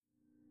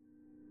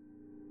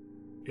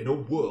In a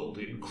world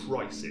in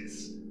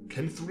crisis,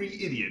 can three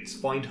idiots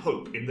find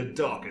hope in the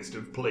darkest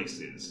of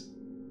places?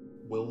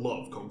 Will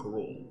love conquer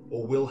all,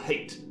 or will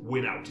hate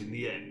win out in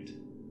the end?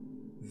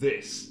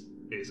 This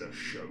is a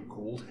show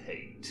called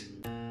Hate.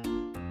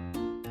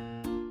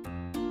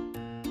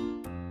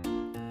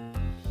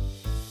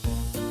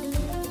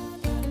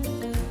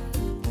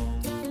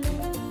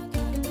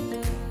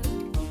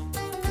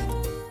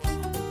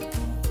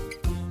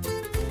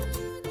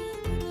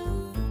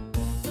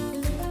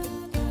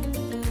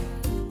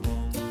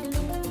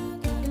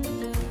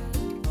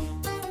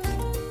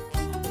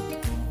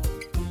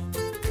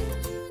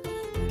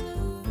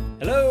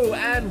 Hello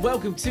and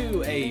welcome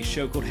to a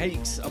show called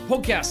Hate, a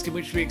podcast in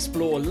which we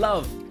explore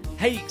love,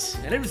 hate,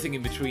 and everything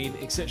in between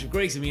in search of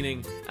greater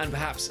meaning and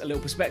perhaps a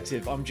little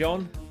perspective. I'm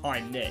John.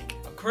 I'm Nick.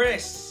 I'm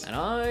Chris. And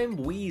I'm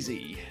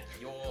Wheezy.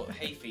 You're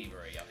hay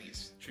fevery, I think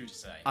it's true to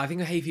say. I think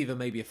the hay fever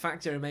may be a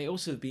factor. It may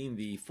also have been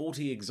the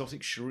 40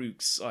 exotic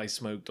shrooks I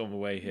smoked on the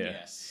way here.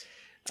 Yes.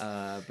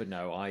 But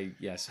no,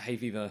 hay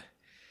fever.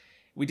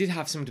 We did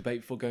have some debate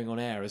before going on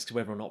air as to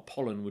whether or not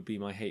pollen would be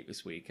my hate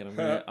this week, and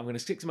I'm gonna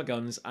stick to my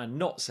guns and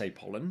not say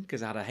pollen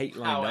because I had a hate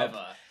lined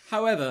up.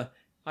 However,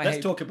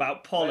 let's talk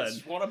about pollen.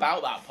 What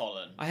about that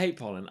pollen? I hate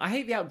pollen. I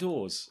hate the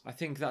outdoors. I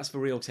think that's the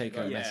real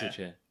take-home message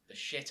here. The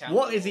shit outdoors.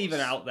 What is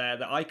even out there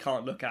that I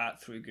can't look at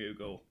through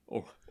Google?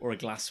 Or a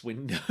glass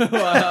window.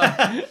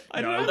 I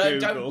don't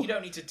know. You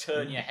don't need to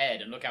turn your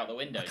head and look out the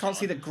window. I can't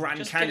see the Grand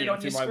Just Canyon get it on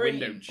through your my screen,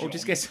 window. John. Or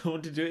just get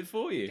someone to do it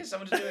for you. Get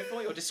someone to do it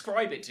for you or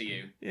describe it to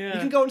you. Yeah. You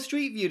can go on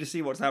Street View to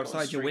see what's Go on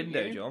outside your Street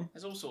window, View. John.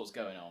 There's all sorts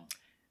going on.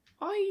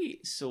 I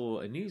saw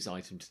a news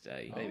item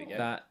today There we go.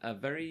 that a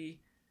very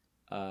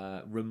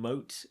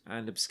remote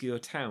and obscure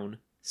town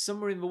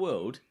somewhere in the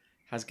world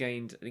has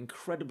gained an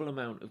incredible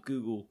amount of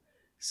Google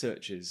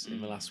searches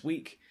in the last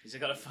week. Has it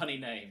got a funny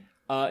name?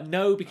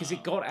 No, because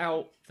it got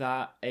out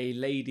that a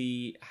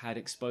lady had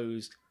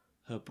exposed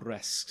her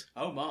breast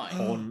Oh my.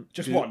 on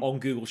one. on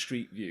Google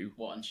Street View.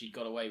 What, and she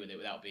got away with it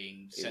without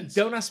being censored?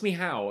 Don't ask me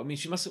how. I mean,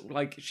 she must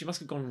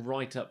have gone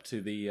right up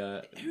to the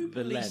Who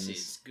the polices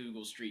lens.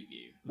 Google Street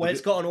View? Well,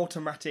 it's got an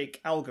automatic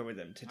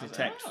algorithm to Has it?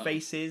 detect Oh.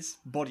 faces,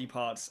 body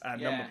parts,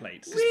 and Yeah. number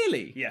plates.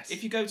 Really? Yes.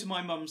 If you go to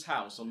my mum's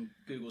house on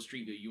Google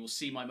Street View, you'll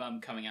see my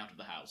mum coming out of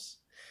the house.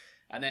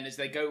 And then as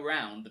they go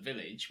round the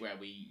village where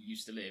we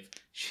used to live,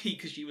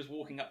 because she was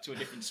walking up to a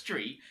different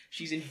street,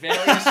 she's in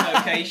various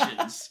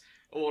locations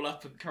all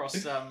up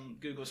across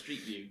Google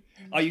Street View.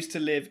 I used to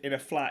live in a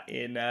flat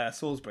in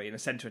Salisbury, in the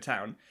centre of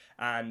town,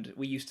 and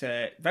we used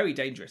to, very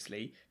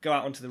dangerously, go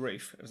out onto the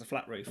roof, it was a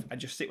flat roof, and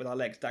just sit with our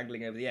legs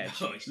dangling over the edge,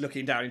 Nice.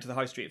 looking down into the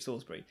high street of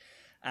Salisbury.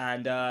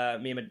 And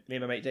me and my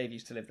mate Dave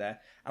used to live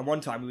there. And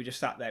one time we were just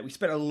sat there. We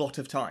spent a lot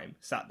of time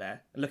sat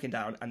there looking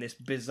down, and this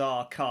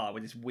bizarre car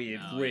with this weird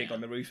rig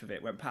on the roof of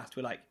it went past.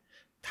 We're like,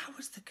 that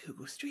was the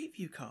Google Street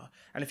View car.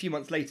 And a few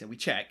months later, we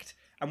checked,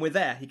 and we're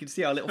there. You can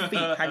see our little feet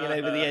hanging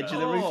over the edge of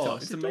the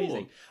rooftop. It's amazing.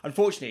 adorable.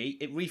 Unfortunately,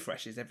 it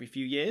refreshes every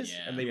few years,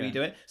 and they redo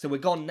it. So we're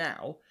gone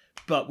now,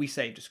 but we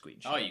saved a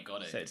screenshot. Oh, you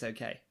got it. So it's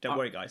okay. Don't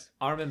worry, guys.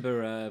 I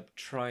remember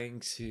trying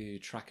to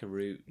track a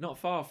route not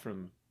far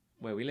from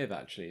where we live,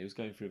 actually. It was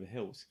going through the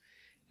hills.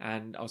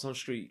 And I was on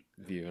Street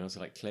View, and I was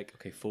like, click,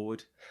 okay,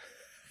 forward.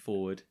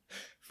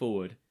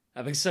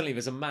 And then suddenly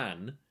there's a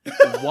man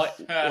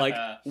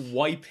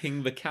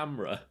wiping the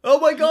camera Oh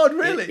my God,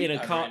 really? in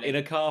a car really? in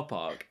a car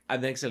park.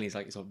 And then suddenly it's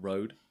like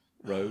road,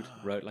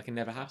 like it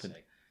never happened.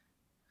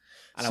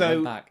 And I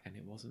went back, and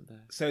it wasn't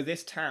there. So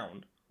this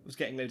town was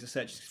getting loads of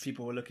searches because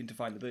people were looking to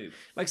find the boob.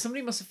 Like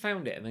somebody must have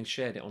found it and then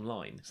shared it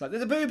online. It's like,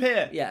 there's a boob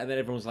here! Yeah, and then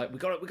everyone's like, we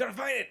gotta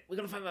find it. We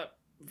gotta find that.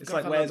 It's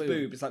like, where's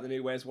boob? It's like the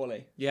new Where's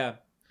Wally? Yeah.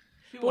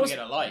 People want to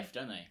get a life,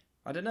 don't they?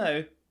 I don't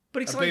know.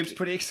 But it's A like boob's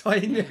pretty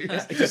exciting news.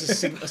 it's just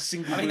a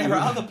single I mean, boob. there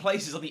are other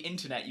places on the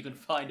internet you can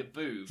find a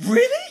boob.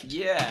 Really?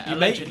 Yeah, You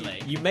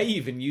allegedly. may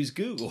even use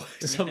Google,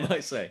 some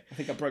might say. I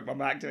think I broke my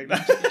Mac doing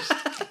that.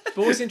 But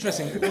what's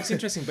interesting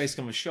based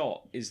on the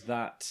shot is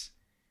that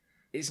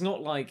it's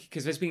not like,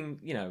 because there's been,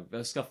 there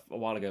was stuff a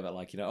while ago that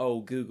like,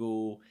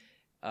 Google,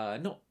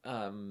 not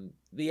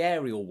the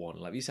aerial one,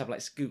 like we used to have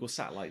like Google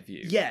satellite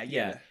view. Yeah.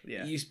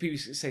 You used to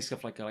say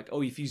stuff like,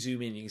 oh, if you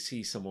zoom in, you can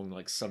see someone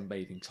like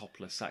sunbathing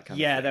topless, that kind of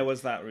Yeah, thing. there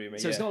was that rumour.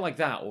 So it's not like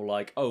that, or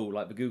like,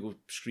 like the Google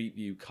Street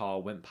View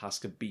car went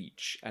past a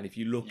beach, and if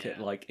you look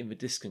at like in the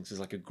distance, there's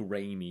like a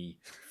grainy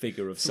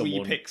figure of 3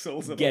 someone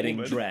pixels of a getting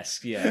woman.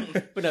 dressed. Yeah,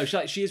 but no,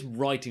 she is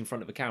right in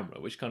front of the camera,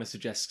 which kind of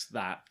suggests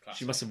that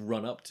she must have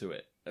run up to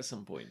it at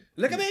some point.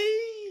 Look at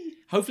me!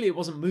 Hopefully, it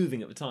wasn't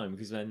moving at the time,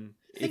 because then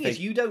The thing is,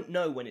 you don't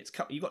know when it's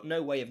cut. You've got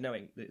no way of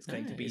knowing that it's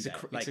going to be it's there.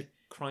 it's a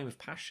crime of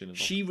passion.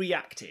 She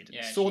reacted,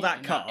 Yeah, saw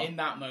that car. In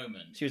that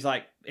moment. She was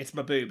like, it's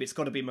my boob. It's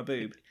got to be my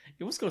boob.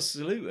 You almost got to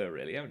salute her,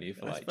 really, haven't you?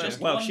 For like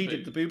Just well, one she boob.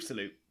 did the boob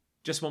salute.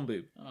 just one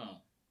boob. Oh.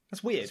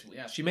 That's weird.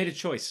 Yeah. She made a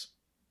choice.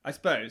 I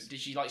suppose. Did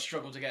she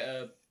struggle to get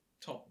a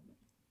top?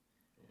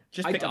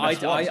 Just I pick don't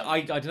up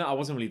know. I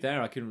wasn't really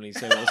there. I couldn't really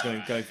say what was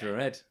going through her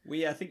head.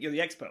 I think you're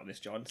the expert on this,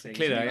 John. Seeing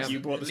Clearly I as am. you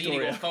brought the Leading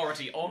story up.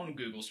 authority on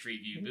Google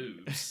Street View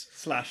boobs.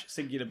 /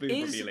 singular boob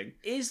revealing.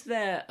 Is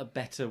there a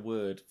better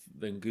word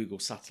than Google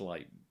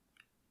Satellite?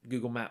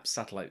 Google Maps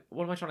satellite.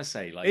 What am I trying to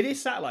say? Like It is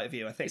satellite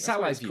view, I think. It's That's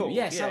what satellite it's view. called.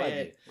 Yeah, satellite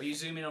view. Where you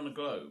zoom in on a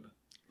globe,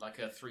 like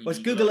a 3D. Well, it's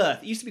Google globe. Earth.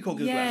 It used to be called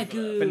Google Yeah, Earth,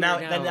 Google but now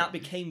now. then that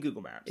became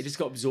Google Maps. It just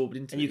got absorbed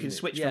into and it. you can didn't it?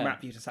 switch from map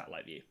view to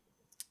satellite view.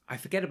 I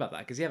forget about that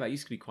because that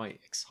used to be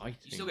quite exciting.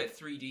 You still get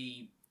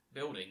 3D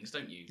buildings,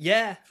 don't you?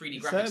 Yeah, 3D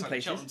in graphics. certain Like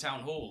places. Cheltenham Town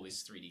Hall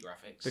is 3D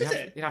graphics. But Is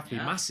it? it'd have to be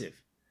Yeah.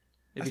 massive.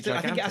 It'd be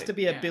I think it has gigantic. to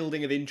be a Yeah.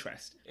 building of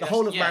interest. The It whole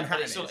has- of yeah, but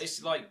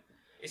Manhattan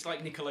it's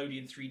like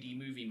Nickelodeon 3D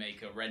Movie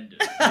Maker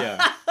rendered. Yeah.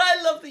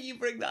 I love that you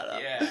bring that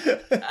up. Yeah,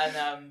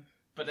 and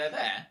but they're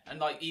there, and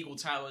like Eagle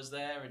Tower's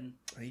there, and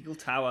Eagle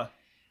Tower.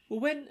 Well,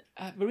 when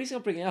the reason I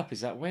bring it up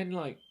is that when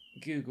like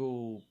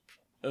Google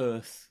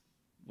Earth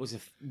was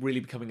really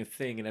becoming a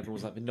thing, and everyone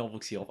was like the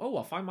novelty of,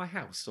 I'll find my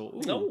house, or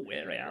ooh. Oh,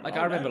 where I am. Like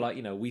I remember, like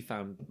we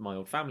found my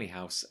old family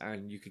house,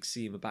 and you could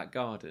see in the back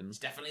garden. it's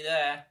definitely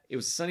there. It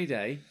was a sunny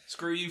day,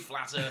 Screw you,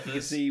 flat you can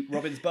earthers. see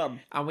Robin's bum.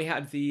 and we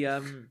had the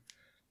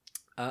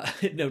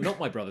no, not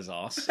my brother's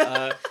arse.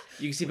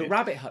 You can see the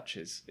rabbit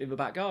hutches in the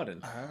back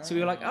garden. So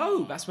we were like,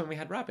 that's when we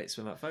had rabbits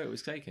when that photo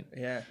was taken.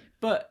 Yeah.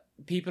 But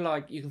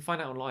people you can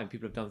find out online.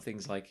 People have done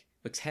things like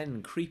the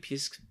 10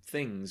 creepiest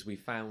things we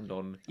found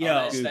on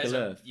Yeah. Google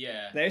Earth.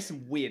 There's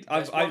some weird.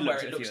 There's I've one where looked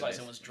at it a few looks of like those.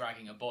 someone's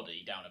dragging a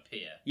body down a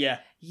pier. Yeah.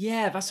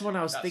 Yeah, that's the one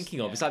I was That's- thinking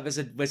of. yeah. It's like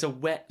there's a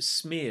wet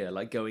smear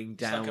like going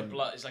down.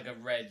 It's like a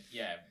red,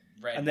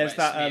 red. And there's wet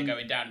that, smear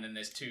going down, and then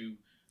there's two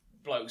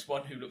blokes.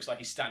 One who looks like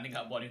he's standing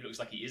up, one who looks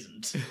like he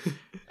isn't.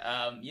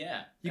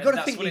 You've got to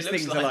That's think what it these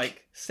looks things are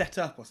like set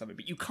up or something,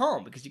 but you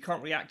can't because you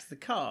can't react to the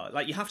car.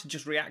 Like you have to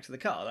just react to the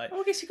car. Like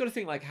I guess you've got to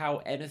think like how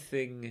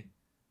anything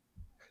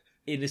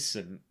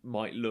innocent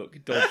might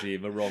look dodgy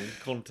in the wrong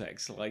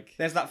context. Like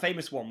there's that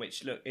famous one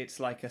which it's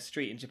like a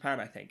street in Japan,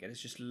 I think, and it's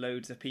just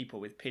loads of people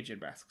with pigeon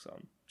masks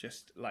on,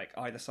 just like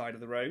either side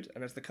of the road,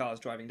 and as the car's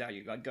driving down,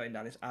 you're like going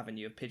down this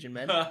avenue of pigeon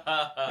men.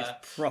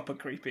 It's proper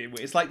creepy.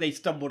 It's like they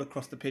stumbled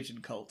across the pigeon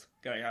cult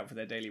going out for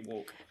their daily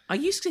walk. I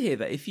used to hear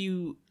that if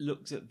you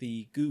looked at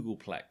the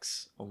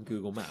Googleplex on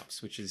Google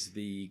Maps, which is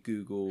the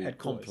Google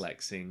Headquarters.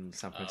 complex in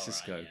San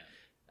Francisco, right,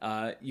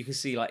 yeah. you can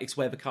see like it's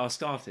where the car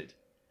started.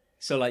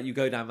 So like you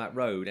go down that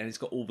road and it's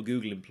got all the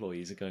Google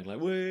employees are going like,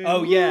 "Woo,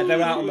 Oh yeah,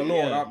 they're out on the woo,"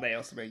 lawn, yeah. aren't they,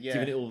 or something? Yeah.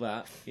 Giving it all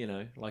that,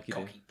 like you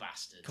Cocky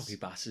bastards. do. Cocky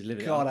bastards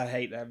living God, it I up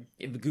hate them.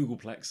 in the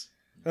Googleplex.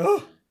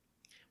 Oh,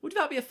 Would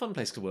that be a fun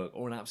place to work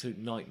or an absolute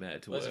nightmare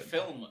to There's work? a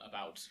film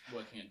about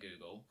working at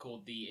Google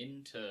called The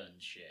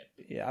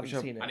Internship, yeah, I haven't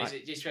seen it. and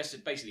it's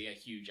just basically a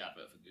huge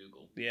advert for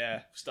Google,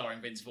 Yeah.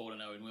 starring Vince Vaughn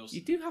and Owen Wilson.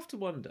 You do have to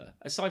wonder,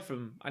 aside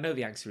from, I know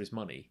the answer is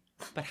money,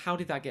 but how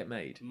did that get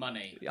made?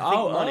 Money,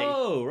 money.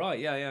 Oh, right,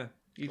 yeah.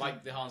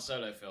 like the Han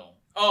Solo film.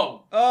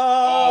 Oh,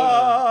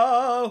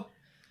 Oh.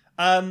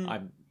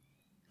 I'm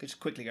Just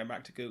quickly going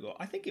back to Google,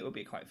 I think it would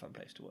be quite a fun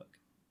place to work.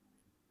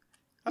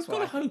 You've got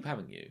to hope,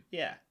 haven't you?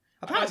 Yeah.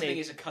 I think Apparently,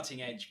 it's a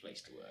cutting edge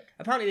place to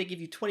work. they give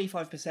you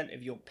 25%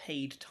 of your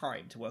paid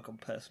time to work on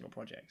personal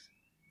projects.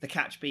 The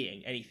catch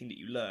being anything that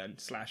you learn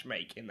 /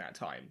 make in that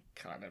time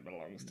kind of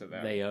belongs to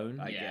them. They own.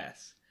 I Yeah.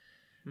 guess.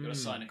 You've got to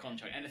sign a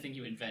contract. Anything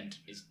you invent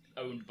is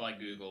owned by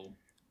Google,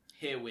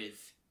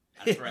 herewith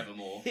and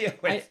forevermore. Yeah,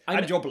 I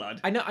and your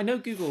blood. I know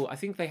Google, I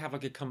think they have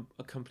like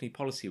a company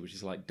policy which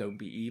is like, don't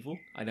be evil.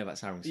 I know that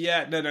sounds...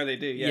 Yeah, no, they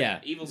do. Yeah.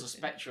 Evil's a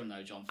spectrum,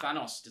 though, John.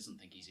 Thanos doesn't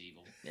think he's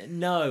evil.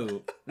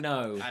 No.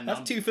 And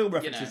That's two film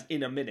references you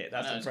know, in a minute.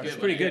 That's I know, it's impressive.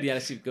 Pretty good, yeah.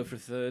 Let's see, go for a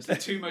third. the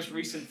two most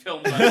recent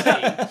films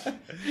I've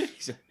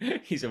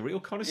seen. He's a real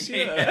connoisseur.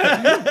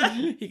 Yeah.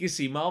 He can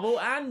see Marvel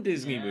and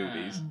Disney Yeah.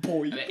 movies.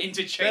 Boy. And they're They're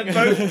interchangeable.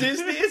 both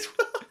Disney as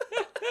well.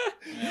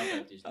 Yeah, I'll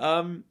go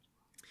Disney.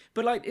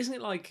 But like, isn't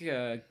it like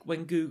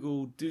when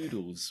Google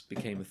Doodles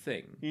became a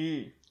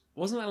thing?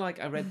 Wasn't that like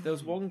I read there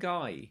was one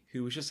guy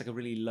who was just like a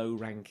really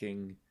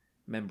low-ranking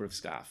member of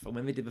staff, and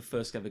when they did the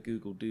first ever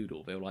Google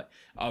Doodle, they were like,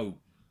 "Oh,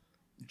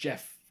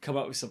 Jeff, come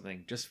up with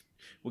something. Just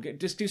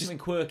do something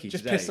quirky.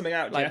 Just today." piss something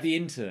out, like Jeff. the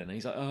intern." And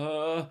he's like,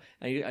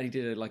 and he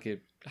did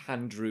a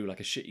hand drew like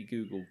a shitty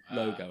Google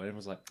logo, and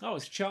everyone's like, "Oh,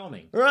 it's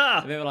charming."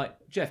 Ah! And they were like,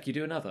 "Jeff, can you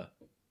do another?"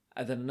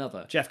 And then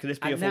another. Jeff, can this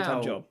be And a full-time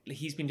now, job?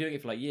 He's been doing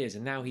it for like years,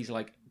 and now he's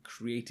like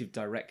creative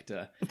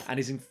director, and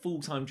his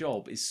full-time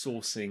job is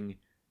sourcing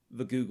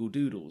the Google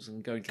Doodles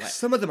and going to like.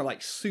 Some of them are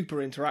like super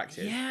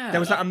interactive. Yeah. There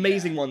was that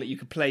amazing Yeah. one that you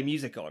could play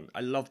music on. I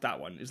loved that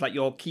one. It was like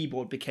your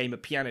keyboard became a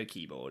piano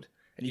keyboard,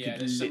 and you could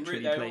there's some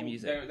literally they're play all,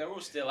 music. They're all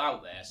still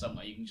out there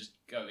somewhere. You can just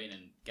go in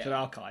and get It's an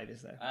them. archive,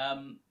 is there?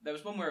 There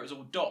was one where it was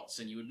all dots,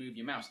 and you would move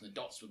your mouse, and the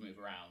dots would move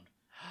around.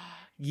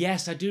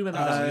 Yes, I do remember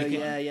that.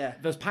 yeah.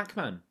 There was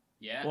Pac-Man.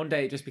 Yeah. One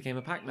day it just became a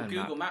Well, Pac-Man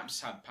Google map.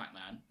 Maps had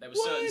Pac-Man. There were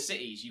certain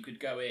cities you could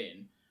go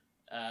in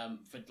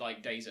for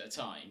like days at a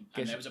time, and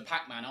Guess- there was a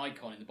Pac-Man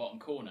icon in the bottom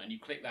corner, and you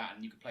click that,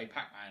 and you could play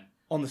Pac-Man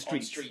On the on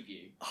street. Street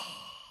View.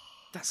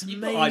 That's You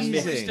amazing. I It's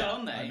missed still that.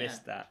 on there. I yeah.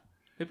 missed that.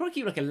 They probably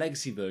keep like a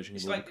legacy version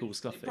It's of all like the cool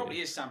stuff. It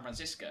probably is San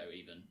Francisco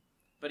even.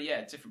 But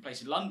yeah, different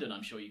places. London,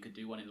 I'm sure you could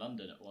do one in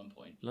London at one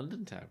point.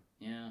 London town.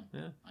 Yeah.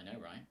 Yeah. I know,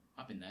 right?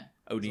 I've been there.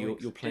 Only you're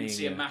playing. Didn't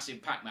see a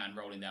massive Pac-Man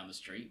rolling down the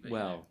street. But,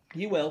 Well,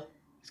 You will.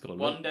 it's got a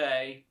one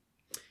day.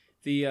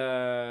 The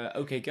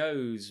OK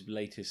Go's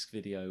latest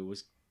video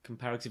was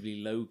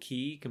comparatively low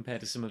key compared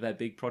to some of their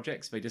big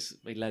projects.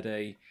 They led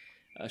a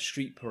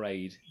street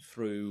parade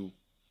through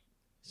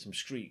some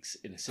streets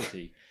in a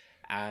city,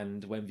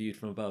 and when viewed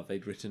from above,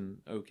 they'd written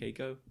OK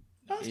Go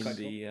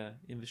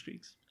in the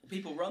streets.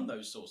 People run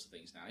those sorts of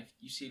things now.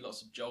 You see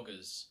lots of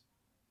joggers.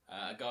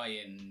 A guy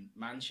in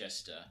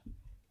Manchester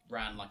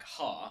ran like a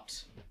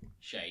heart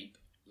shape,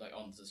 like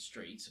onto the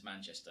streets of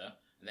Manchester,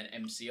 and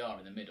then MCR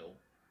in the middle.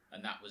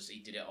 And he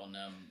did it on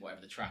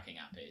whatever the tracking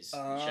app is.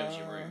 It shows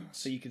your routes.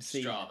 So you can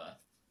see. Strava.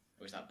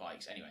 Or is that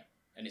bikes? Anyway.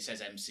 And it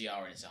says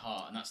MCR and it's a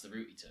heart, and that's the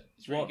route he took.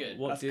 It's really good.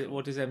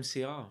 What does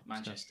MCR?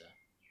 Manchester.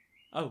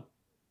 Oh.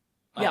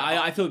 Yeah,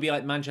 I thought it'd be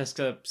like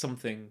Manchester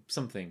something.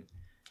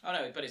 Oh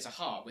no, but it's a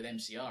heart with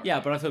MCR. Yeah,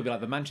 right? but I thought it'd be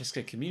like the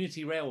Manchester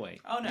Community Railway.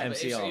 Oh no, but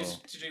MCR. it was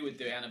to do with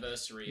the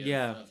anniversary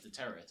of the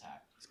terror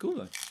attack. It's cool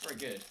though. Very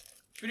good.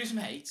 Should we do some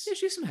hates? Yeah,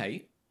 do some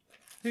hate.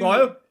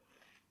 Fire.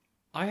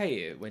 I hate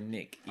it when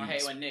Nick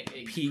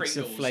eats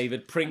pizza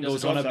flavoured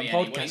Pringles on a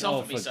podcast. He's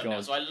offered me some now,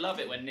 so I love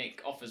it when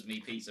Nick offers me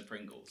pizza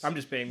Pringles. I'm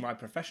just being my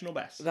professional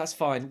best. That's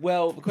fine.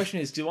 Well, the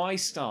question is, do I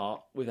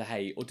start with a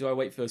hate, or do I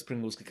wait for those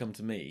Pringles to come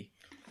to me,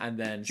 and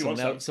then someone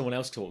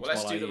else talks? Well,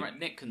 let's do the right.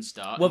 Nick can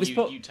start. Well,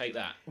 you take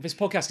that. This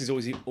podcast is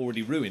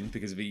already ruined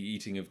because of the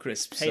eating of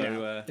crisps. Hey,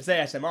 now. It's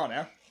ASMR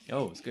now.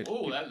 Oh, it's good.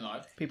 Oh, that's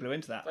nice. People are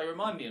into that. They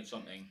remind me of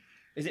something.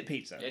 Is it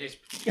pizza? It is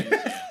pizza,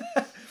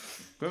 yeah.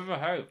 Give a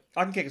hope.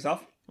 I can kick us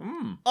off.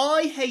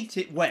 I hate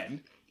it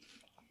when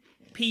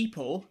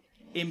people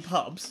in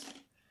pubs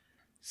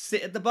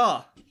sit at the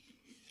bar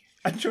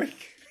and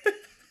drink.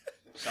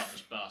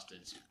 Selfish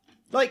bastards.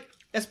 Like,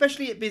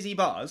 especially at busy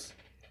bars.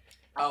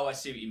 Oh, I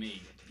see what you mean.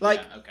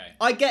 Like, yeah, okay.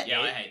 I get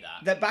I it. hate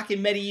that. That back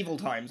in medieval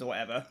times or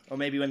whatever, or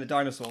maybe when the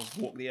dinosaurs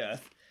walked the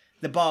earth,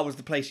 the bar was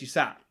the place you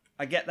sat.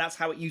 I get that's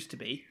how it used to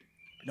be,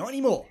 but not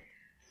anymore.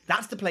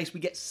 That's the place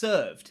we get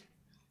served.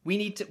 We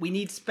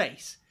need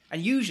space,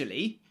 and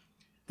usually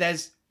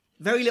there's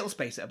very little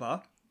space at a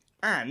bar,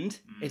 and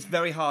it's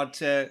very hard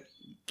to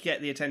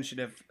get the attention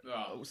of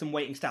some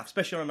waiting staff,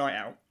 especially on a night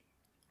out.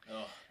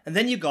 Oh. And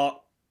then you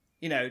got,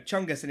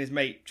 Chungus and his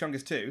mate,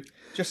 Chungus 2,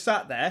 just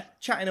sat there,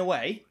 chatting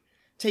away,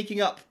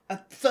 taking up a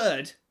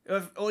third,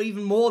 or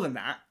even more than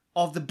that,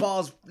 of the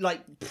bar's,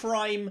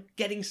 prime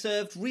getting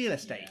served real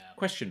estate. Yeah.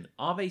 Question,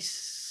 are they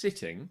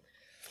sitting,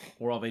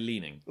 or are they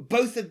leaning?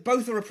 Both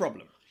are a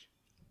problem.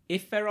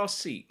 If there are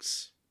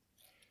seats,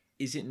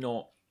 is it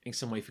not in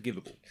some way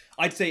forgivable?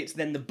 I'd say it's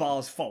then the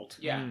bar's fault.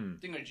 Yeah.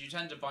 Thing is, you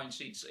tend to find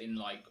seats in,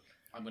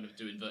 I'm going to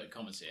do inverted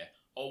commas here,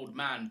 old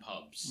man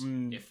pubs,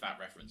 if that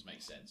reference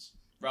makes sense.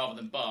 Rather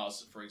than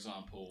bars, for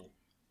example,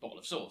 Bottle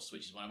of Sauce,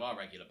 which is one of our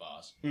regular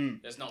bars.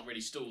 There's not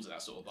really stools at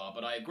that sort of bar,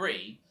 but I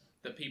agree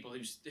that people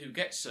who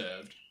get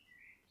served,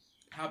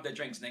 have their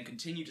drinks, and then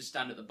continue to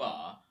stand at the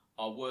bar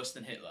are worse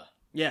than Hitler.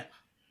 Yeah.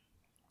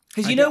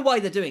 Because you know why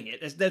they're doing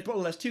it.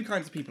 There's two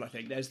kinds of people, I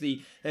think. There's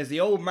the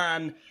old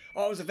man,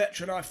 I was a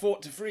veteran, I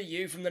fought to free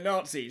you from the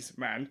Nazis,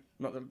 man.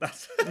 Not that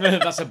that's...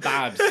 That's a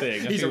bad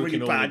thing. He's a really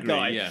bad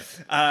guy.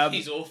 Yeah.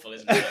 He's awful,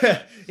 isn't he?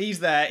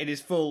 He's there in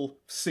his full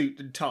suit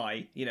and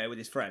tie, with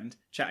his friend,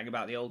 chatting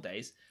about the old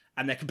days,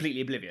 and they're completely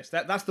oblivious.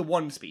 That's the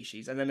one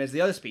species. And then there's the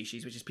other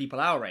species, which is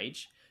people our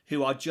age,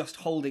 who are just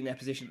holding their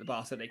position at the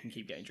bar so they can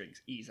keep getting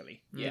drinks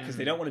easily. Yeah. Because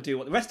they don't want to do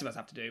what the rest of us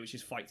have to do, which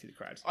is fight through the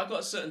crowds. I've got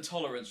a certain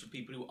tolerance for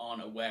people who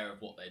aren't aware of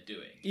what they're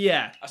doing.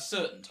 Yeah. A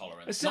certain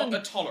tolerance, not a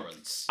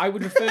tolerance. I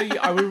would refer you.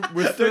 I will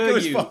refer Don't go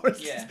as you. far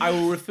as- Yeah. I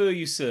will refer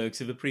you, sir,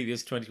 to the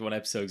previous 21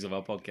 episodes of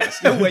our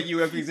podcast, Where you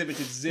have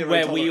exhibited zero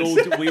where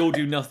tolerance. we all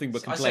do nothing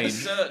but I complain.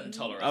 said a certain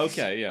tolerance.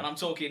 Okay, yeah. And I'm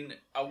talking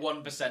a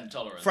 1%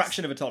 tolerance.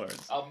 Fraction of a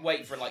tolerance. I'll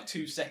wait for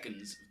 2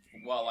 seconds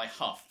while I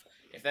huff.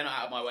 If they're not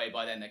out of my way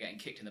by then, they're getting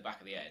kicked in the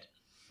back of the head.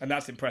 And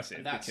that's impressive,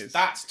 And because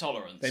that's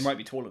tolerance. they might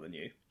be taller than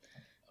you.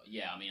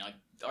 Yeah, I mean,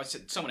 I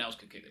said someone else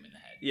could kick them in the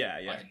head. Yeah,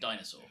 yeah. Like a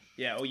dinosaur.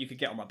 Yeah, or you could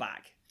get on my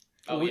back.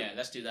 Oh, yeah,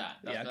 let's do that.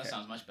 That okay.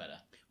 sounds much better.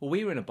 Well,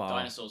 we were in a bar.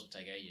 Dinosaurs would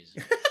take ages.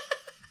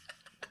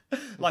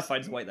 Life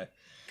finds a way, though.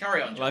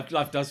 Carry on, John.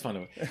 Life does find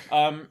a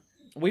way.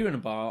 We were in a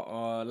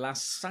bar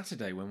last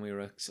Saturday when we were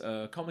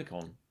at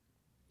Comic-Con.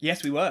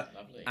 Yes, we were.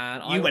 Lovely.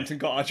 And You went and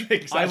got our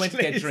drinks, I went to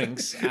actually. get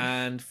drinks,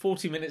 and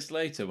 40 minutes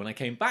later, when I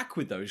came back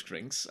with those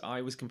drinks,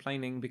 I was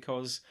complaining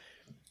because...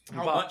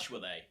 How much were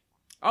they?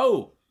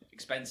 Oh,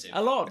 Expensive.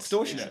 a lot.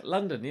 Extortionate.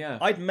 London, yeah.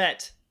 I'd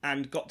met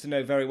and got to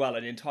know very well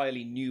an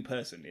entirely new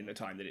person in the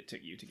time that it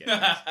took you to get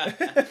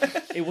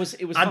drinks. It was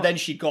And hard. then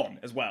she'd gone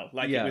as well.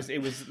 Yeah.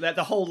 It was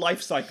the whole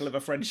life cycle of a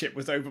friendship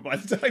was over by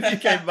the time you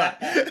came back.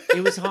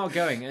 It was hard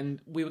going, and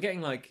we were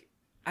getting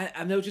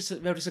and there were just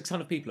a ton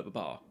of people at the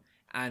bar.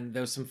 And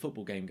there was some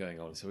football game going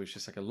on, so it was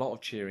just a lot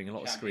of cheering, a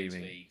lot of Champions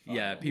screaming. League,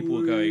 Yeah, football.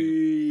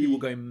 people were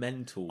going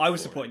mental. I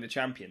was for supporting it. the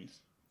champions.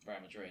 Real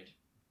Madrid.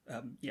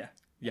 Yeah.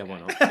 Yeah,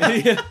 why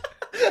not?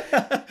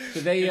 But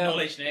they, Good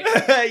knowledge, Nick.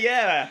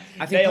 Yeah,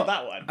 I think nailed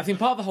that one. I think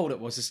part of the hold-up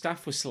was the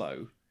staff were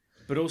slow,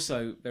 but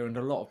also they were under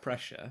a lot of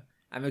pressure.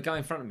 And the guy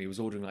in front of me was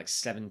ordering like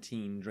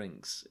 17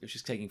 drinks. It was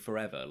just taking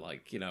forever.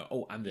 Like,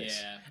 and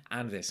this,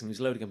 and this. And he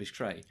was loading up his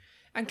tray.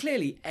 And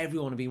clearly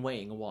everyone had been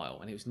waiting a while.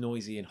 And it was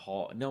noisy and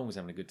hot. And no one was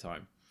having a good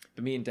time.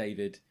 But me and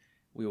David,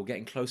 we were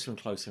getting closer and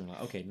closer. And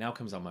like, okay, now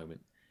comes our moment.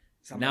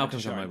 Now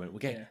comes our moment. We're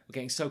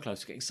getting so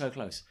close. We're getting so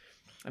close.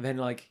 And then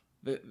like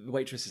the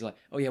waitress is like,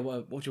 oh yeah,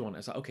 what do you want? I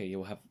was like, okay, yeah,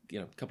 we'll have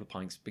a couple of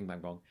pints, bing bang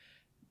bong.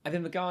 And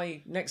then the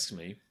guy next to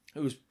me,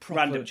 who was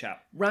proper... Random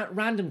chap.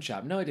 Random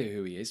chap, no idea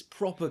who he is.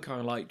 Proper kind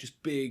of like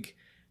just big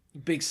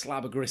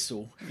slab of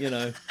gristle,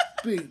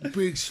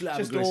 big slab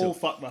Just of gristle. all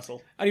fuck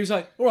muscle. And he was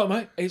like, all right,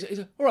 mate. He's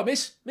like, all right,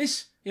 miss,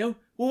 we're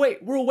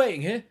all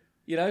waiting here,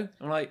 I'm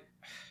like...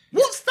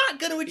 What's that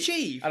going to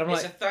achieve? And I'm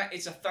like...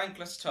 It's a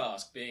thankless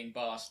task being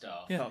bar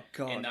staff Oh,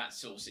 God. in that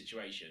sort of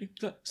situation.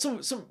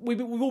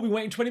 We've all been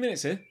waiting 20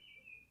 minutes here.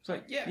 It's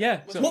like,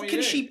 yeah. So What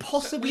can she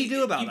possibly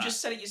do about that? You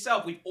just said it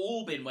yourself. We've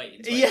all been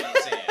waiting 20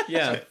 minutes here.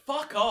 Yeah. So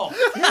fuck off.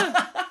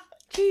 Yeah.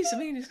 Jeez, I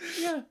mean,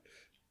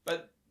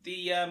 But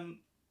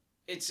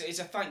it's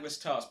a thankless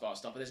task, bar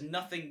staff. But there's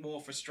nothing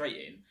more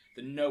frustrating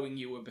than knowing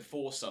you were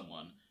before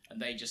someone and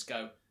they just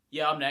go,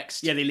 "Yeah, I'm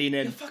next." Yeah, they lean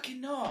in. You're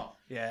fucking not.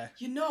 Yeah.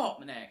 You're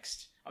not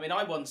next. I mean,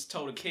 I once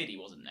told a kid he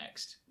wasn't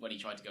next when he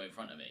tried to go in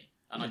front of me,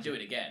 and I'd do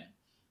it again.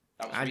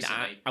 That was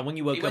recently. And when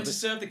you woke he up... went to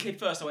serve the kid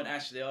first. I went,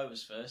 actually, I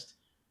was first.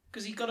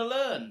 Because he's got to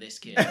learn, this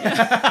kid.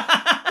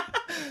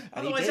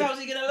 Otherwise, how's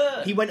he going to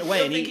learn? He went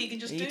away and he can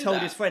just he do told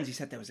that. his friends. He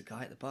said there was a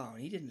guy at the bar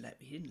and he didn't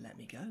let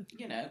me go.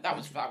 That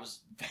was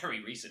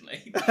very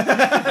recently.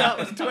 That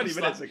was 20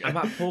 minutes ago. And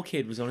that poor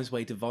kid was on his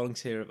way to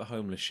volunteer at the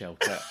homeless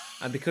shelter,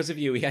 and because of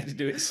you, he had to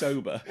do it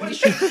sober. I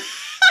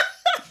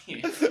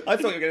thought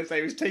you were going to say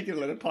he was taking a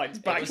lot of pints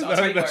back to the I'll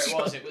tell you where homeless it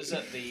was. shelter. It was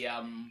at the...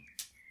 I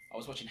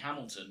was watching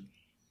Hamilton,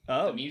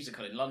 Oh. the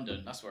musical in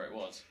London. That's where it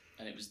was.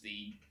 And it was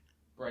the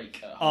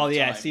break at Oh,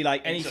 yeah. half-time. See,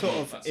 like any Interval,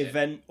 sort of that's it.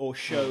 event or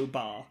show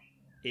bar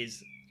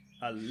is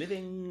a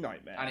living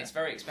nightmare. And it's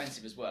very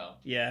expensive as well.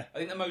 Yeah. I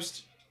think the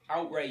most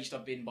outraged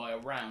I've been by a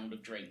round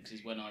of drinks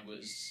is when I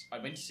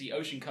went to see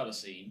Ocean Colour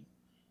Scene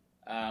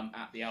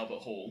at the Albert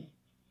Hall,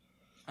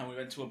 and we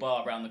went to a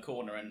bar around the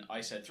corner, and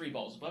I said 3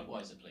 bottles of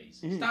Budweiser, please.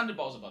 Standard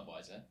bottles of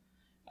Budweiser.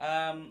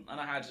 And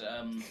I had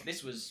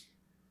this was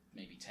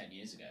maybe 10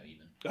 years ago,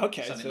 even.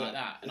 Okay. Something so like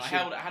that. And I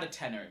had a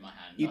tenner in my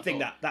hand. You'd I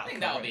think thought, that'll I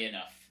think cover that'll it. be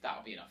enough.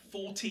 That'll be enough.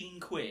 14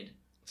 quid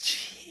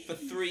for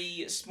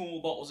 3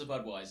 small bottles of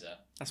Budweiser.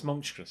 That's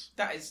monstrous.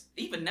 That is,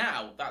 even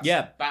now, that's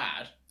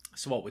bad.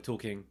 So what, we're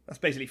talking... That's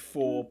basically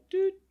four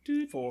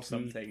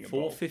something.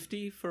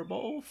 450 for a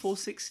bottle?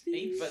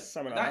 460? But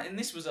Something like that. And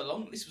this was a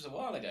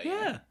while ago.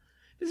 Yeah.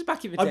 This is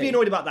back in the day. I'd be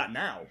annoyed about that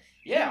now.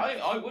 Yeah,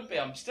 I would be.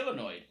 I'm still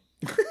annoyed.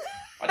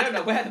 I don't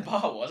know where the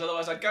bar was,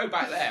 otherwise I'd go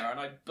back there and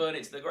I'd burn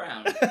it to the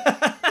ground.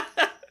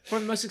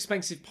 One of the most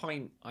expensive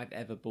pint I've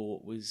ever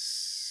bought was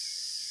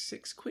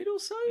 £6 or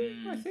so,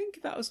 I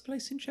think. That was a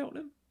place in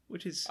Cheltenham,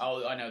 which is...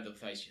 Oh, I know the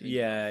place you think.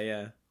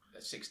 Yeah.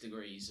 6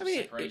 degrees of I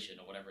mean, separation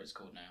or whatever it's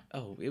called now.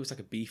 Oh, it was like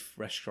a beef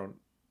restaurant.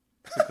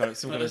 Some No,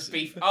 kind there's of...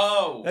 beef.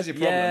 Oh! That's your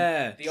problem.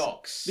 Yeah. The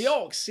ox. The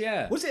ox,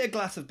 yeah. Was it a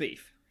glass of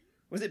beef?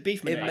 Was it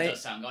beef It That minute?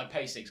 does sound... I'd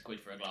pay £6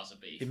 for a glass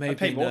of beef. It may I'd have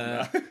pay been more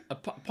than that. a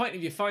pint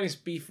of your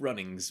finest beef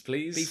runnings,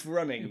 please. Beef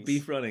Runnings.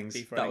 Beef Runnings.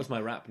 Beef That Runnings. was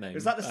my rap name.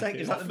 Is that the second?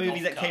 Is that the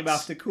movie that came Offcuts.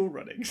 after Cool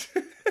Runnings?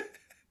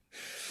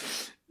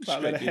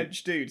 About a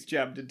hedge dudes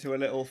jammed into a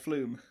little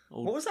flume.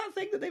 Oh. What was that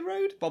thing that they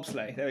rode?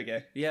 Bobsleigh. There we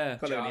go. Yeah.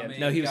 Got it in the end.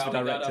 No, he was the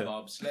Garmy got a director.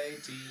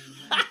 bobsleigh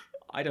team.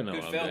 I don't know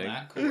Good what film, I'm doing.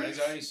 that. Cool Runnings.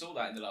 I only saw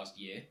that in the last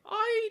year.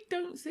 I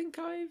don't think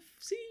I've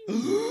seen...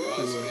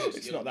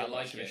 It's You'll not that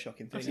like much of a it.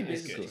 shocking I've thing. seen It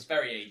is bits good. of It's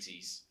very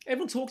 80s.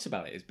 Everyone talks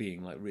about it as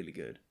being like really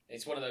good.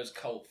 It's one of those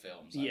cult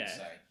films, I would Yeah,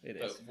 say. it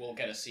But is. we'll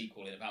get a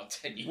sequel in about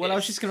 10 years. Well, I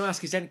was just going to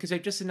ask, is that because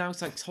they've just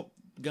announced like Top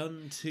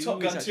Gun 2? Top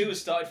Is Gun that- 2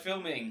 has started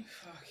filming.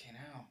 Fucking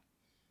hell.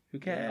 Who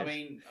cares? I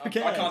mean, I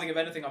cares? can't think of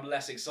anything I'm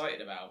less excited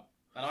about.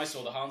 And I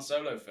saw the Han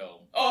Solo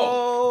film.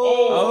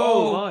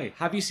 Oh my!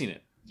 Have you seen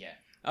it? Yeah.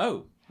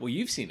 Oh, well,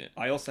 you've seen it.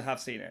 I also have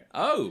seen it.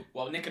 Oh.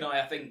 Well, Nick and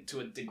I think, to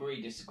a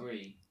degree,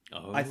 disagree.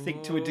 Oh. I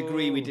think to a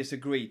degree we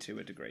disagree to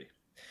a degree.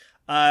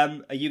 Are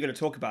you going to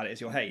talk about it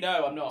as your hate?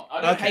 No, I'm not.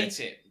 I don't Okay. hate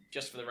it,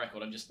 just for the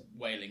record. I'm just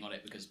wailing on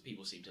it because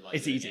people seem to like it.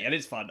 It's easy and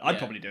it's fun. I'd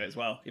probably do it as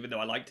well, even though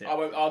I liked it. I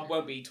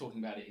won't be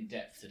talking about it in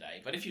depth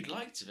today, but if you'd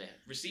like to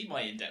receive my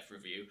in-depth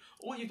review,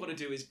 all you've got to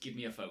do is give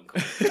me a phone call.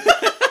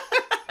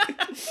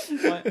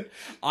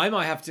 I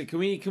might have to. Can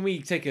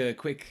we take a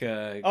quick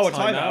a time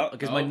timeout? out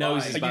because my Oh,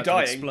 nose my. is Are you about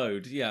dying? to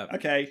explode. Yeah.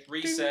 Okay.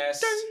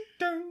 Recess.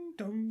 Dun,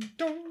 dun,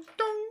 dun,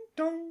 dun,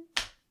 dun,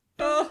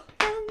 dun,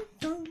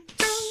 dun,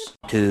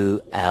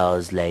 2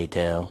 hours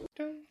later.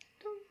 dun,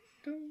 dun,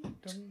 dun,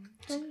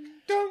 dun,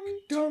 dun,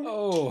 dun,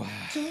 Oh.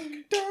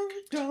 dun, dun,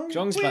 dun.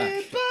 John's We're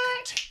back.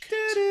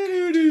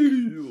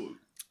 Do-do-do-do.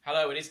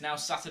 Hello, it is now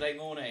Saturday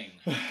morning.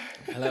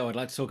 Hello. I'd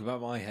like to talk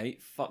about my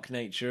hate. Fuck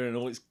nature and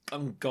all its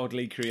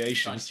ungodly Trying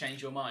creations. to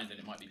change your mind, and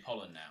it might be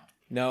pollen now.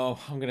 No,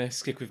 I'm gonna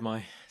stick with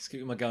my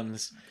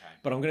guns. Okay.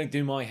 But I'm going to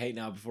do my hate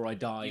now before I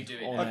die. You do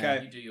it. on now. Okay.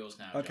 air. You do yours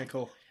now. Okay, John.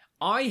 cool.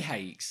 I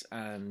hate,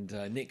 and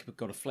Nick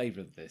got a flavour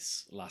of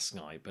this last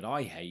night, but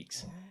I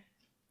hate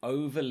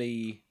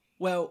overly,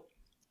 well,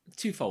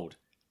 twofold.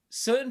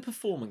 Certain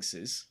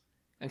performances,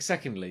 and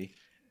secondly,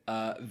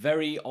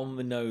 very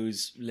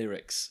on-the-nose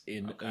lyrics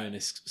in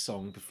earnest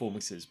song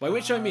performances. By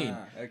which I mean,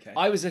 Okay.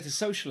 I was at a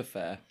social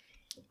affair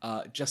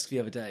just the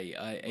other day,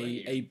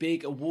 a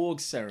big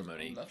awards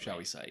ceremony, shall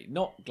we say.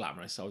 Not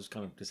glamorous, I was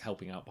kind of just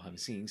helping out behind the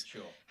scenes.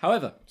 Sure.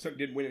 However, So you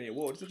didn't win any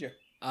awards, did you?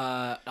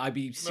 I'd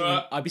be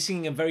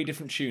singing a very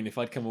different tune if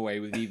I'd come away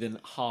with even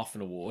half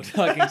an award,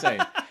 I can say.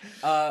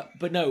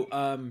 But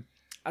no,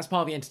 as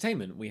part of the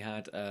entertainment, we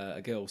had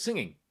a girl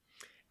singing.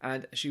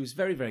 And she was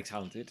very, very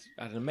talented,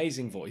 had an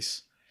amazing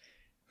voice.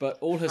 But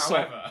all her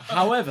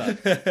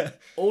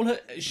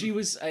she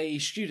was a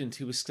student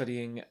who was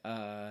studying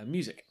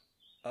music.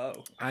 Oh.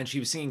 And she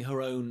was singing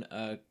her own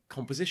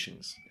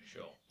compositions.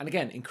 Sure. And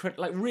again,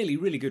 really,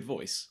 really good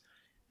voice.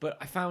 But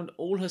I found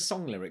all her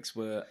song lyrics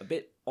were a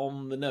bit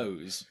on the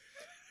nose.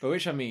 By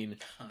which I mean,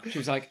 she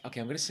was like, okay,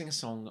 I'm going to sing a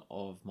song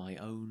of my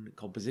own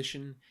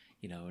composition,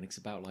 and it's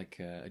about like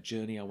a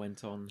journey I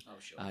went on. Oh,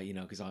 sure.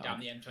 Because Down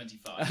the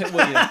M25.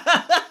 well,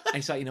 and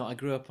it's like, I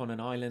grew up on an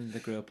island. I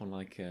grew up on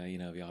like,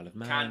 the Isle of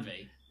Man.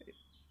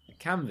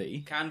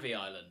 Canvey? Canvey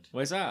Island.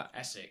 Where's that?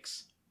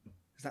 Essex.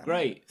 Is that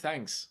Great,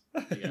 thanks.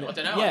 Yeah. I don't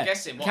know. Yeah, I'm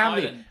guessing. What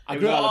Canvey. island? I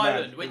grew up-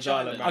 Island. It Which was Isle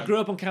of island? Man. I grew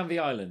up on Canvey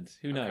Island.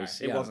 Who knows?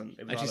 It wasn't.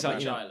 It was And she's Isle like, of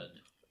Which Man. island?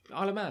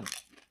 Isle of Man.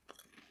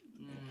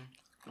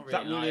 Not Is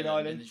that really an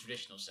island? in the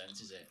traditional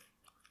sense, is it?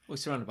 We're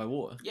surrounded by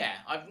water. Yeah,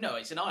 no,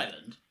 it's an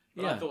island.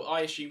 But Yeah.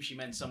 I assumed she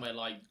meant somewhere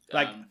like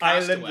Island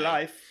Castaway,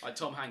 Life. like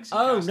Tom Hanks. In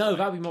Oh Castaway. no,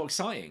 that'd be more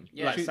exciting.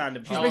 Yeah, Like Sand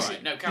and She's Pine.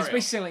 basically, No, she's carry on.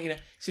 basically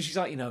like, so she's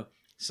like,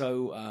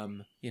 so,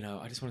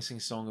 I just want to sing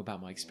a song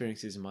about my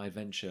experiences and my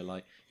adventure,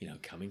 like,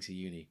 coming to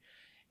uni.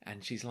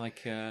 And she's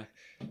like, and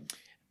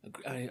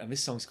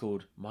this song's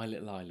called My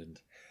Little Island.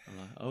 I'm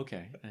like,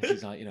 okay. And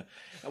she's like,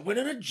 I went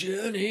on a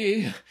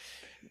journey.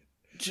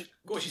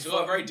 God, she's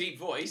got a very deep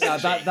voice.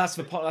 That's isn't she? that's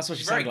what she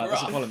She's sounded very like.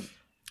 That's the gruff. problem.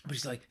 But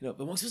she's like, but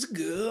once was a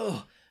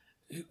girl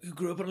who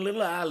grew up on a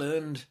little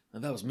island,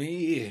 and that was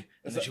me.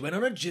 And then she went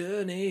on a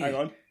journey Hang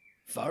on.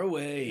 far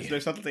away. There's no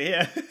subtlety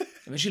here.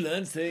 And then she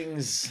learned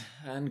things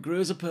and grew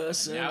as a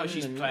person. Now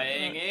she's and,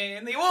 playing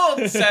in the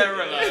awards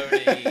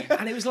ceremony.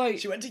 And it was like,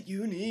 She went to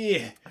uni.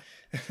 and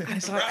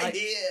it's like, Right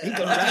here.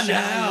 right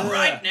now.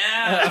 Right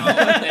now.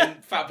 And then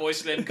Fatboy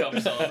Slim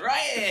comes on. Right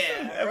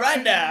here.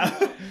 Right now.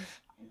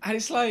 And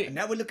it's like, And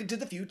now we're looking to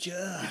the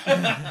future.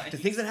 To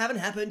things that haven't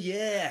happened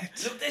yet.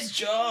 Look, there's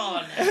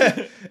John.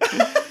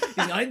 he's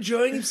not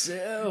enjoying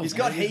himself. He's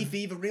got hay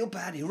fever real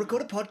bad. He'll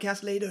record a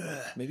podcast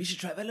later. Maybe you should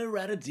try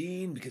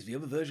Valoratidine because the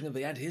other version of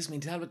the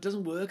antihistamine tablet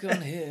doesn't work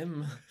on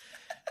him.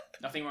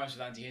 Nothing rhymes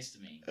with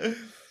antihistamine.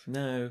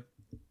 No.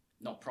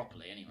 Not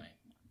properly, anyway.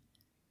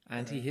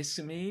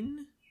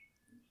 Antihistamine?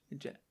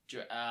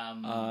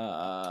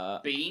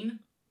 Bean.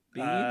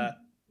 Bean?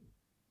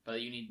 But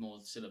you need more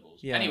syllables.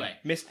 Yeah. Anyway.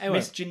 Miss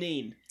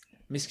Janine.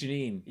 Miss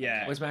Janine.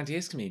 Yeah. Where's my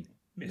antihistamine?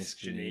 Miss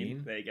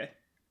Janine. There you go.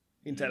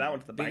 You can take that one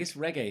to the bank. Biggest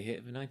reggae hit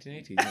of the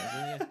 1980s.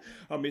 Yeah.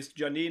 Oh, Miss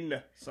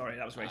Janine. Sorry,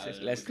 that was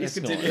racist. Let's Please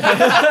continue.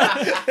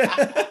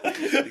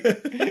 continue.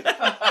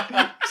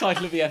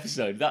 Title of the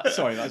episode. That was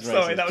racist.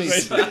 Sorry, that was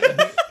Please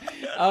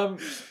racist.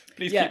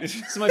 Please yeah. keep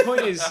this. So my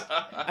point is,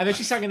 and then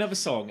she sang another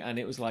song, and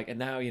it was like, and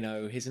now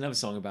here's another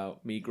song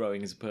about me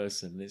growing as a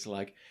person. And it's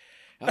like,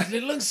 I was a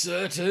little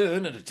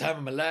uncertain at the time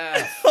of my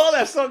life. All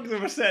their songs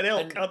are a set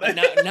ilk, aren't they?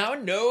 And now I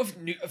know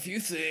a few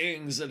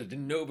things that I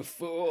didn't know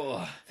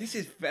before. This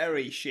is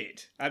very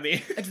shit. I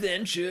mean,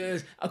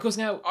 Adventures. Of course,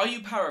 now Are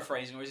you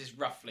paraphrasing or is this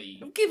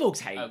roughly? give or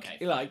take. Okay.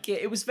 Like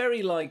it was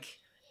very like.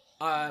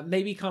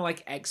 Maybe kind of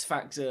like X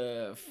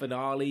Factor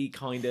finale,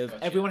 kind of.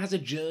 Gotcha. Everyone has a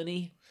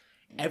journey.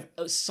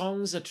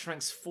 Songs are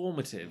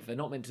transformative. They're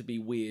not meant to be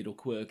weird or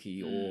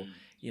quirky or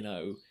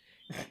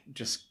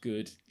just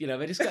good.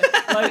 They're just like,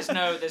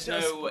 There's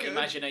no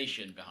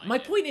imagination behind my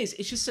it. point is,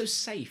 it's just so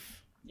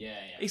safe. Yeah.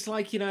 It's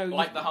like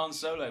Like the Han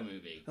Solo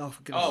movie. oh,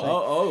 for goodness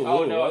Oh, sake.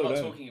 oh no, I'm not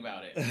no. talking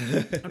about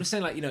it. I'm just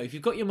saying, like, if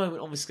you've got your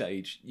moment on the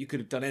stage, you could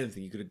have done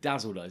anything. You could have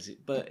dazzled us.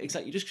 But it's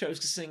like you just chose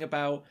to sing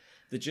about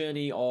the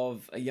journey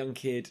of a young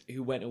kid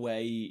who went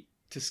away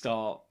to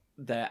start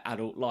their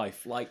adult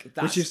life. Like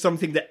that's, Which is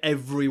something that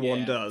everyone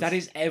Yeah. does. that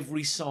is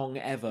every song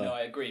ever. No,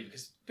 I agree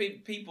because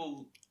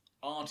people,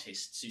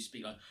 artists who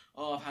speak like,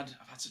 "Oh, I've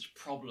had such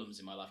problems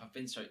in my life. I've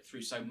been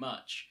through so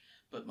much,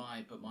 but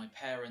my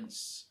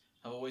parents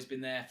have always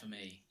been there for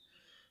me."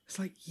 It's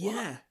like,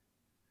 yeah.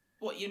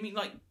 What you mean,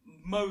 like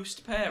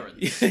most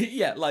parents?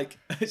 Yeah, like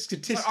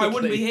statistically, Like, I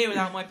wouldn't be here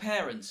without my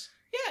parents.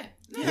 Yeah,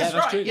 no, Yeah, that's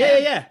that's right. true.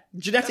 Yeah.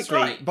 Genetically,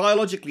 right.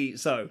 biologically,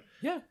 so.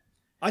 Yeah.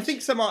 I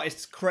think some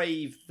artists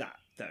crave that,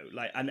 though.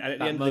 Like, and at the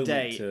That end of the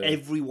day, moment to-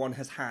 everyone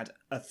has had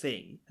a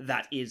thing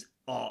that is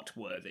art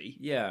worthy.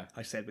 Yeah.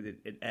 I said with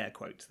in air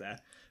quotes there,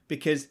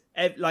 because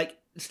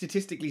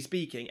statistically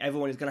speaking,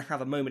 everyone is going to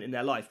have a moment in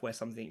their life where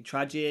something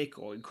tragic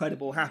or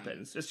incredible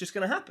happens. It's just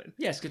going to happen.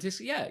 Yeah,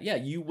 statistically, yeah,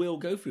 you will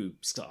go through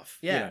stuff.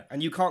 Yeah, you know?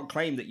 and you can't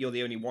claim that you're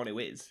the only one who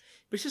is.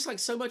 But it's just like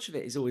so much of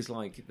it is always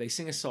like they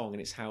sing a song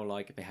and it's how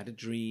like they had a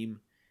dream,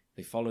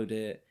 they followed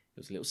it, it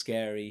was a little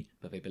scary,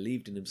 but they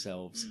believed in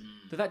themselves.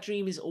 But that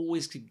dream is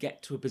always to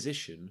get to a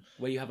position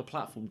where you have a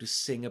platform to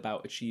sing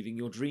about achieving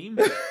your dream.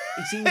 It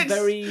seems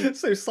very...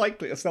 so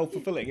cyclic or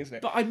self-fulfilling, isn't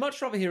it? But I'd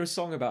much rather hear a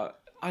song about,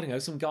 I don't know,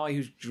 some guy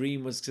whose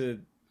dream was to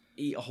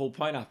eat a whole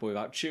pineapple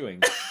without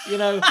chewing. You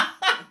know,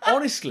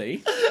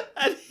 honestly,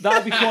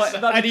 that'd be quite...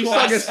 And he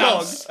sung a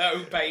song.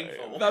 So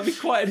painful. That'd be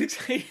quite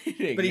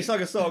entertaining. But he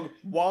sung a song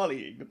while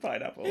eating the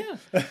pineapple. Yeah.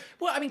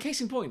 Well, I mean, case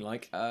in point,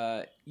 like,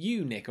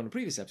 you, Nick, on a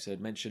previous episode,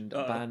 mentioned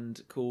a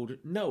band called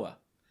Noah.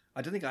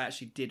 I don't think I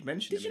actually did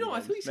mention Did you not? I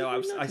thought you said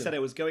I said I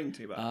was going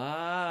to, but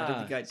I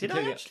don't think I did.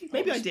 I actually?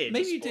 Maybe I did.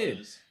 Maybe you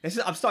did.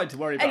 I'm starting to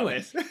worry about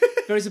this.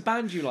 There is a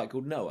band you like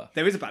called Noah.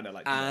 There is a band I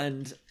like.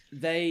 And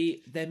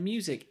their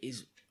music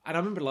is... And I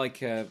remember,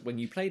 like, when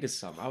you played us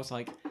some, I was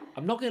like,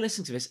 I'm not going to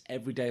listen to this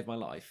every day of my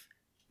life,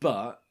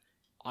 but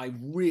I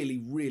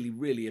really, really,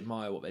 really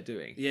admire what they're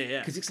doing. Yeah.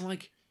 Because it's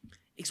like,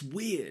 it's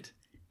weird.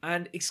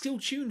 And it's still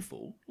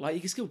tuneful. Like, you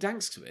can still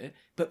dance to it,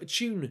 but the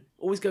tune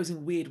always goes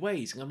in weird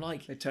ways. And I'm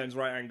like... It turns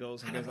right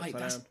angles and I'm goes like,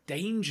 upside that's down.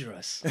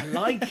 dangerous. I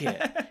like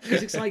it.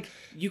 Because it's like,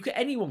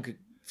 anyone could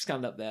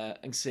stand up there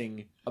and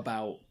sing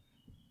about,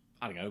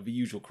 I don't know, the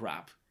usual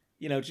crap.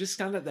 You know, just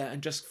stand up there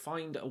and just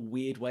find a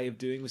weird way of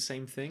doing the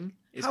same thing.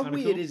 It's How kinda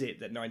weird cool. is it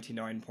that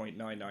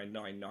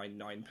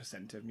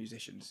 99.99999% of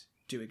musicians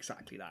do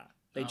exactly that?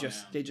 They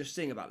just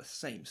sing about the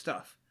same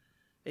stuff.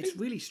 It's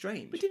really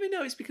strange. But do they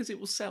know it's because it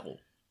will sell?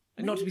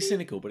 And not to be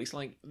cynical, but it's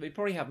like they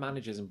probably have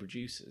managers and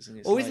producers. And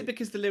it's Or is it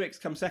because the lyrics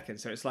come second?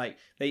 So it's like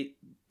they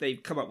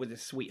come up with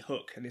this sweet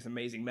hook and this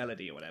amazing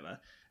melody or whatever,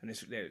 and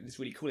this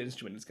really cool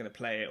instrument that's going to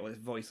play it, or this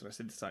voice on a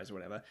synthesizer or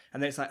whatever,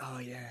 and then it's like, oh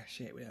yeah,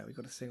 shit, we've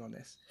got to sing on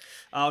this.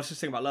 I was just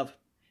singing about love.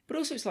 But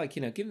also it's like,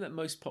 you know, given that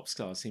most pop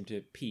stars seem to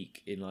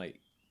peak in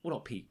like, well,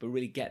 not peak, but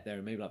really get there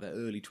in maybe like their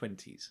early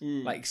 20s,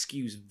 like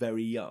excuse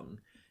very young.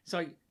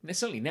 So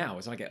certainly now,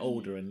 as I get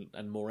older and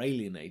more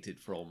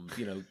alienated from,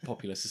 you know,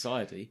 popular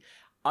society,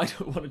 I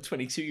don't want a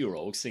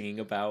 22-year-old singing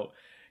about,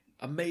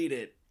 I made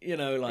it, you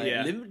know, like,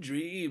 live a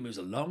dream, it was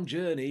a long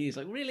journey. It's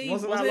like, really?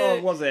 Wasn't that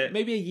long, was it?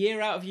 Maybe a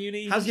year out of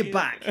uni. How's your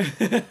back? You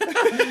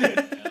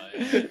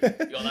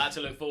got that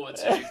to look forward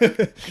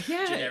to.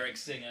 Yeah. Generic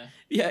singer.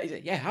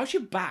 Yeah, how's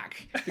your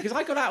back? Because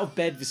I got out of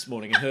bed this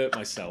morning and hurt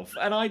myself,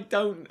 and I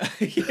don't...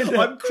 You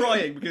know. I'm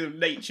crying because of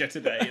nature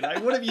today.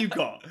 Like, what have you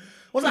got?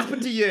 What's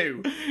happened to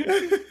you?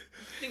 The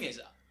thing is,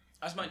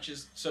 as much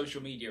as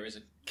social media is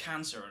a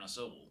cancer on us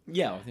all...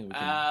 Yeah, I think we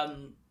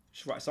can...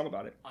 Should write a song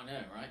about it. I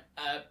know, right?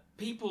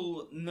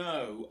 People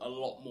know a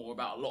lot more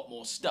about a lot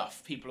more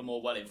stuff. People are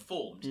more well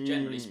informed,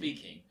 generally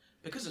speaking,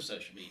 because of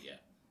social media.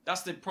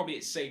 That's probably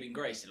its saving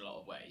grace in a lot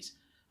of ways.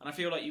 And I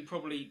feel like you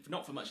probably,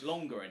 not for much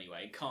longer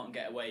anyway, can't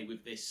get away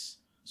with this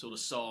sort of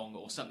song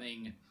or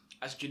something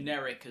as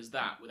generic as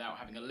that without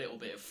having a little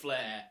bit of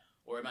flair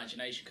or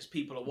imagination, because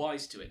people are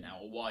wise to it now,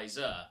 or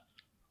wiser.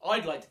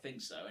 I'd like to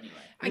think so, anyway.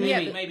 And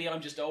maybe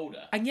I'm just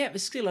older. And yet,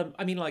 there's still,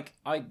 I mean, like,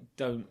 I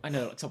know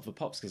like, Top of the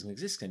Pops doesn't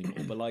exist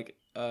anymore, but like,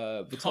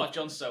 God,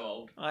 John's so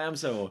old. I am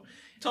so old.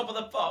 Top of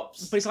the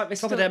Pops. But it's like,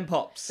 Top of them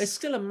pops. There's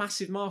still a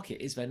massive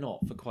market, is there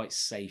not, for quite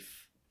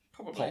safe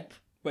Probably. pop?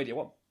 Wait, you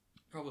what?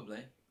 Probably.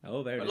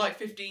 Oh, there it But is. like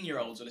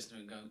 15-year-olds will listen to it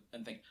and go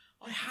and think,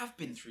 I have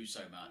been through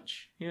so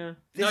much. Yeah.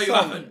 No, you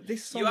haven't.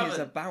 This You song is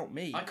haven't. about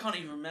me. I can't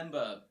even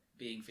remember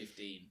being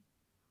 15.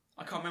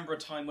 I can't remember a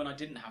time when I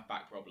didn't have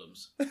back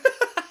problems.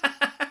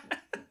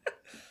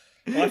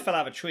 Well, I fell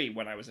out of a tree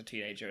when I was a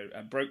teenager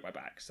and broke my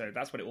back, so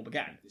that's when it all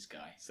began. This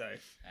guy. So,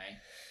 Hey,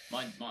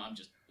 mine, I'm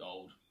just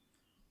old.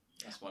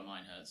 That's why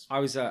mine hurts. I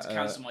was I at...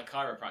 cancelled my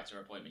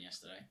chiropractor appointment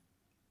yesterday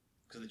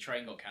because the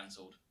train got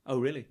cancelled. Oh,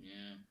 really?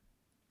 Yeah,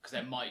 because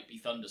there might be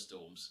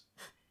thunderstorms.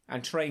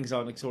 And trains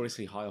are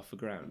notoriously high off the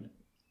ground.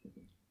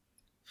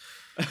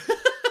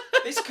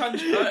 This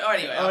country. Anyway,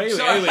 I'm here we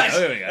sorry. go,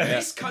 here we go.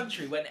 This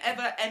country,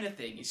 whenever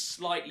anything is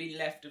slightly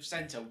left of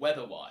centre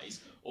weather-wise,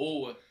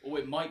 or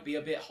it might be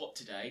a bit hot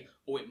today,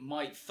 or it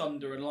might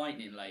thunder and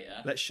lightning later.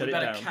 Let's shut we it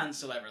better down.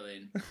 cancel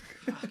everything.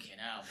 Fucking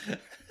hell.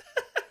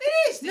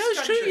 It is. No,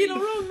 it's true. You're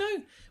not wrong.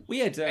 No, we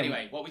had.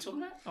 Anyway, what are we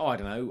talking about? Oh, I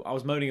don't know. I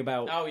was moaning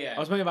about. Oh yeah. I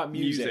was moaning about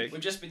music. We've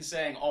just been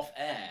saying off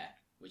air,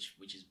 which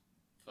is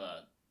for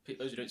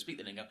those who don't speak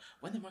the lingo,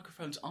 when the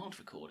microphones aren't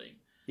recording.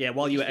 yeah,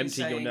 while you were We've been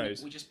emptying your saying-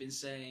 nose. We've just been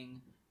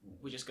saying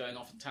we're just going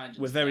off on tangents.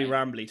 We're very today.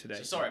 rambly today.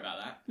 So sorry about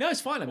that. No,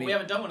 it's fine. I But mean, we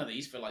haven't done one of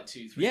these for like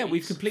 2-3 yeah, weeks.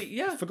 we've completely.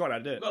 Yeah, Forgot how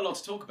to do it. We've got a lot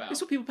to talk about. this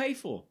is what people pay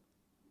for.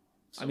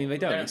 So I mean, they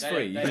don't. It's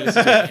free. You they can don't-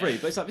 listen to it for free,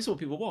 but it's like this is what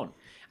people want.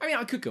 I mean,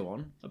 I could go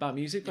on about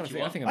music, but If you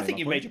I want. think I think my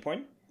you've point. made your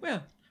point. Yeah.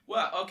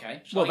 Well,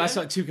 okay. Shall Well, I that's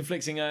go? like two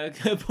conflicting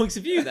points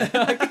of view there.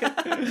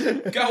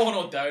 Go on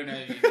or don't.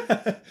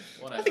 Whatever.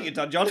 I think you're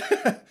done, John.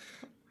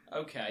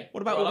 Okay.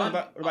 What about Well,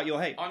 what about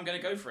your hate? I'm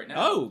going to go for it now.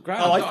 Oh, great.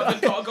 Oh,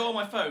 I've got to go on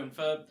my phone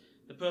for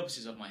the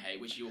purposes of my hate,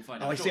 which you'll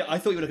find Oh, out I see. shortly. I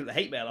thought you were looking at the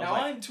hate mail. I was Now,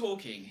 like, I'm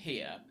talking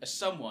here as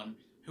someone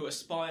who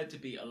aspired to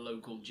be a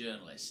local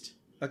journalist.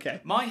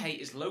 okay. My hate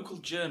is local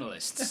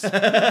journalists, Right.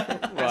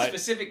 and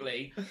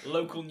specifically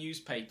local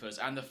newspapers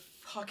and the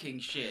fucking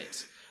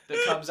shit that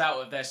comes out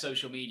of their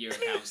social media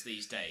accounts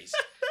these days.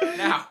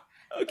 Now,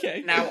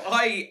 Okay.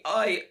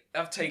 I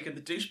have taken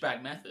the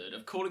douchebag method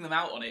of calling them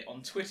out on it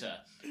on Twitter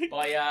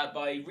by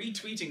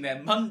retweeting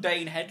their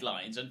mundane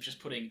headlines and just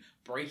putting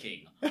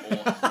breaking or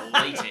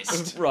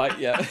latest. Right.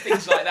 Yeah.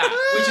 Things like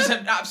that, which is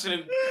an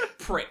absolute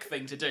prick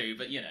thing to do,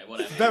 but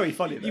whatever. Very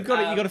funny. You've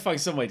got to find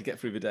some way to get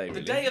through the day. The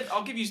Really. day of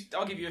I'll give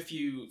you a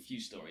few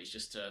stories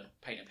just to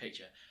paint a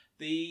picture.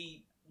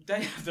 The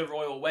day of the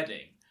royal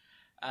wedding,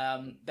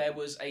 there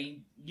was a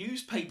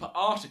newspaper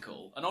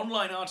article, an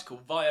online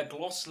article via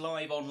Gloss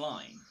Live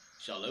Online,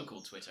 which is our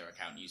local Twitter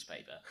account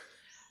newspaper,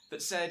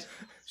 that said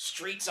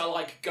streets are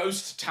like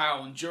ghost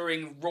town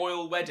during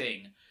royal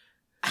wedding,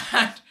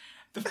 and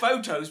the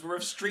photos were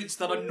of streets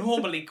that are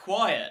normally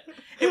quiet.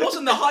 It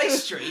wasn't the high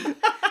street.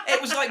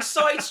 It was like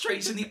side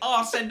streets in the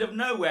arse end of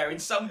nowhere in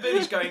some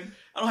village going,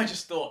 and I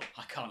just thought,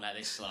 I can't let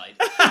this slide.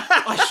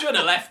 I should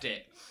have left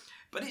it.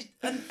 But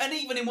and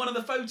even in one of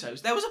the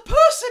photos, there was a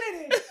person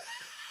in it.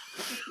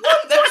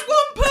 There was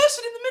one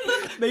person in the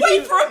middle of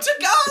wait for him to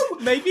go.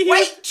 Maybe he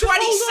wait was,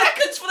 20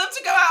 seconds for them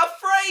to go out of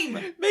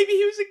frame. Maybe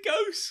he was a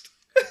ghost.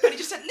 And he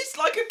just said, "It's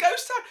like a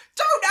ghost town.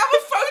 Don't have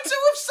a photo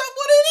of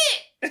someone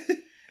in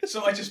it."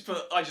 So I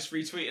just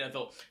retweeted and I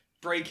thought,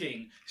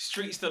 breaking,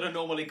 streets that are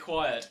normally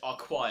quiet are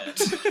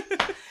quiet.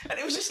 And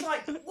it was just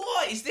like,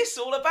 what is this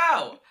all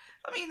about?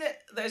 I mean,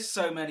 there's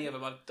so many of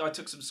them. I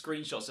took some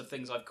screenshots of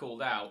things I've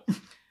called out.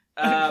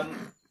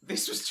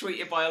 This was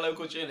tweeted by a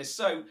local journalist.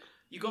 So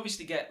you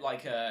obviously get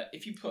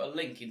if you put a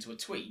link into a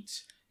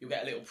tweet, you'll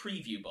get a little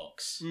preview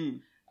box.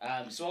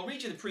 So I'll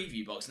read you the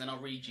preview box and then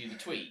I'll read you the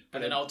tweet.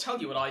 And then I'll tell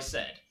you what I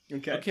said.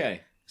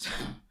 Okay.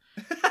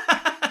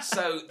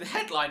 So the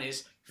headline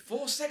is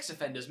 4 sex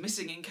offenders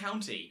missing in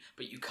county,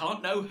 but you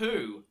can't know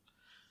who.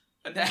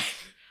 And then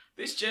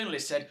this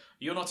journalist said,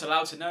 "You're not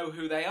allowed to know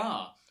who they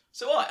are."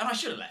 So I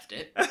should have left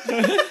it.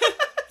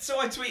 So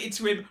I tweeted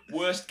to him,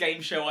 "Worst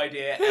game show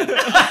idea ever."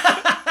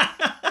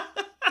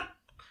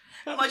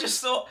 And I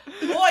just thought,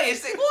 why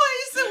is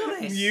all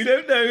this? You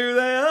don't know who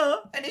they are.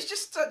 And it's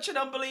just such an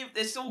unbelievable...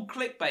 It's all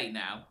clickbait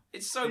now.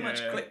 It's so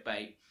much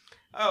clickbait.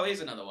 Oh, here's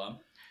another one.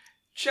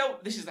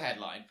 This is the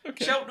headline.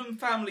 Okay. Cheltenham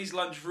family's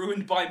lunch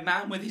ruined by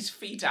man with his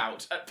feet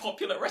out at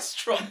popular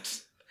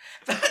restaurant.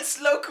 That's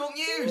local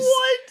news.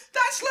 What?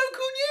 That's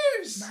local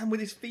news. Man with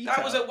his feet That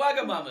out. was at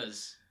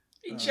Wagamama's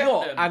in What?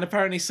 Cheltenham. And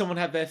apparently someone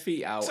had their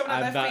feet out. Someone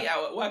had and their feet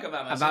out at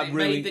Wagamama's and and it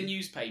made the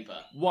newspaper.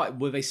 What?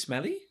 Were they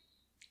smelly?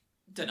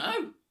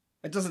 Dunno.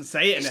 It doesn't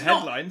say it in It's the not-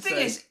 headline. Thing so...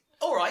 is,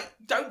 alright,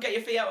 don't get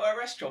your feet out at a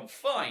restaurant.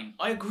 Fine.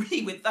 I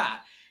agree with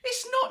that.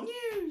 It's not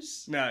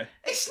news. No.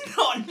 It's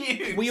not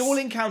news. We all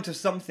encounter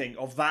something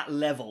of that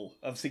level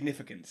of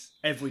significance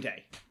every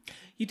day.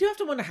 You do have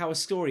to wonder how a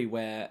story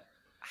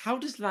how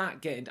does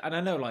that get into... And I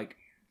know,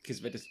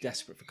 because they're just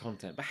desperate for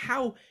content, but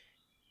how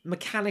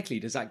mechanically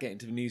does that get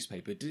into the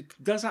newspaper?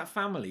 Does that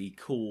family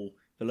call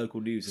the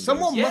local news? And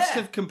Someone goes, must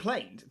Yeah. have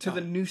complained to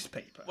the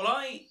newspaper.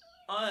 Well,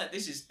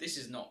 this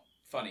is not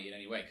funny in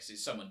any way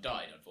because someone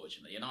died,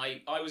 unfortunately. And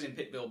I was in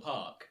Pittville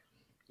Park,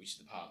 which is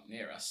the park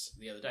near us,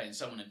 the other day, and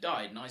someone had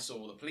died, and I saw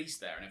all the police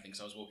there and everything,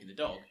 so I was walking the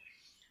dog.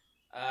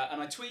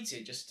 And I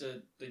tweeted just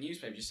to the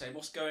newspaper, just saying,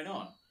 "What's going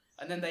on?"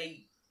 And then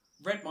they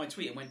read my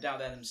tweet and went down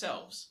there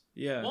themselves.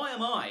 Yeah. Why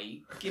am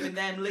I giving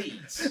them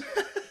leads? Do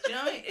you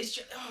know, it's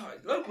just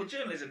local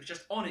journalism is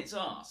just on its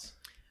arse.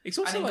 It's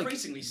also And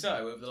increasingly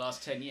so over the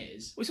last 10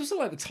 years. It's also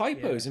like the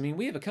typos. I mean,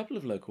 we have a couple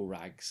of local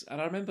rags,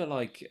 and I remember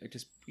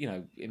just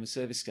in the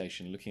service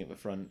station looking at the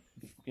front,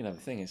 the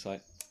thing. It's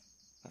like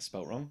that's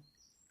spelt wrong.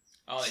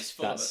 Oh, it's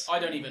full of it. I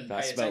don't even pay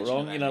That's attention spelt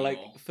wrong. to that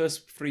anymore.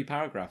 First 3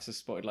 paragraphs, I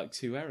spotted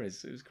 2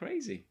 errors. It was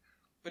crazy.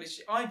 But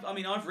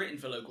I've written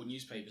for local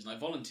newspapers and I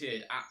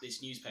volunteered at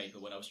this newspaper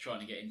when I was trying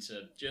to get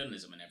into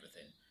journalism and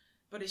everything.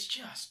 But it's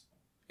just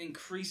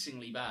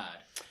increasingly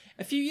bad.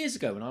 A few years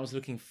ago, when I was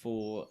looking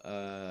for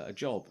a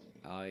job,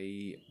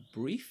 I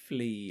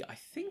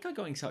think I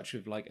got in touch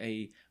with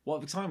what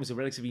at the time was a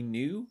relatively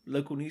new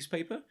local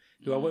newspaper,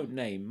 who I won't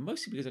name,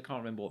 mostly because I can't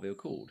remember what they were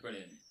called.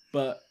 Brilliant.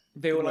 But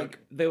they were like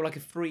a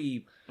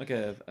free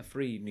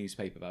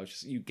newspaper. That was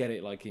just, you get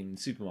it in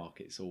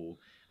supermarkets or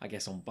I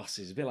guess on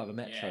buses, a bit like the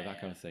Metro, that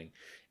kind of thing.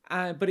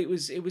 But it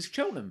was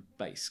Cheltenham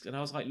based, and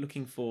I was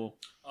looking for.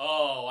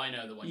 Oh, I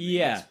know the one.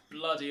 Yeah. It's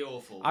bloody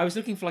awful. I was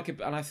looking for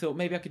and I thought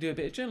maybe I could do a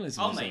bit of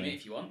journalism. I'll or name something. it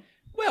if you want.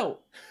 Well,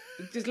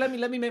 just let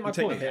me make my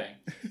take point. the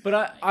hit.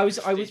 But I was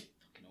It's fucking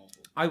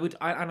awful.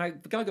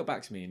 the guy got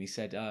back to me and he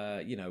said,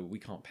 we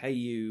can't pay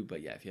you,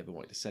 but yeah, if you ever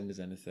wanted to send us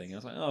anything. And I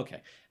was like, oh,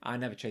 okay. I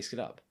never chased it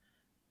up.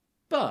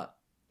 But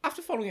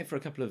after following it for a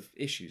couple of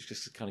issues,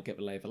 just to kind of get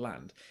the lay of the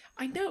land,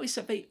 I noticed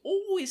that they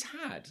always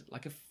had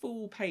a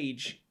full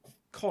page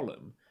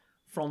column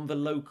from the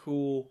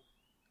local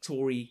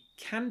Tory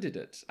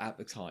candidate at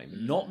the time,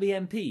 not the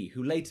MP,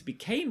 who later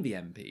became the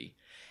MP.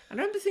 And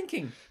I remember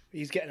thinking,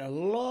 He's getting a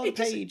lot of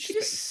page it space.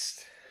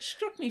 just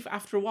struck me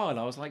after a while.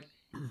 I was like,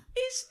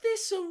 is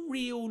this a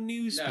real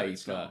newspaper? No,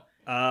 it's not.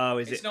 Oh,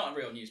 It's not a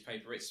real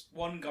newspaper. It's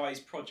one guy's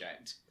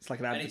project. It's like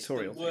an And it's the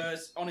advertorial thing.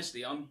 worst.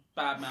 Honestly, I'm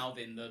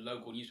bad-mouthing the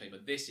local newspaper.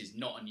 This is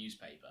not a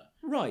newspaper.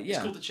 Right, It's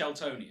yeah. called the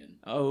Cheltonian.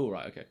 Oh,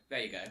 right, okay. There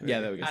you go.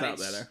 Yeah, there we go. It's And out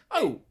there now.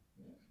 Oh,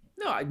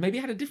 no, maybe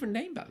it had a different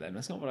name back then.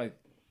 That's not what I...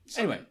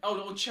 Something. Anyway.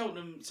 Oh,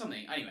 Cheltenham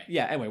something. Anyway.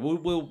 Yeah, anyway,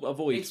 we'll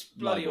avoid... It's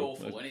bloody libel.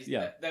 awful. And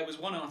Yeah. there was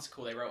one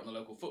article they wrote on the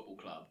local football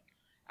club.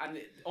 And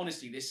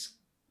honestly, this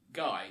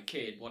guy,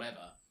 kid,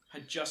 whatever,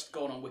 had just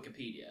gone on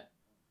Wikipedia.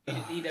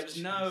 There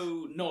was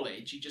no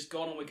knowledge. He'd just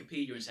gone on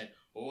Wikipedia and said,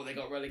 oh, they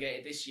got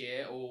relegated this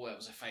year. Oh, that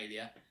was a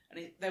failure.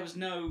 And there was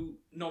no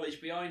knowledge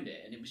behind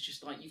it. And it was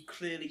just like, you've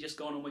clearly just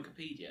gone on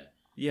Wikipedia.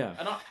 Yeah.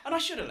 And I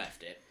should have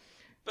left it.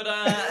 But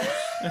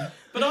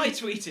but I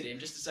tweeted him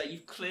just to say,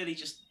 you've clearly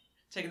just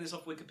taken this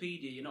off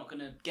Wikipedia. You're not going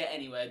to get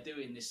anywhere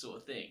doing this sort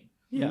of thing.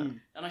 Yeah.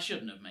 And I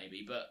shouldn't have,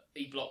 maybe, but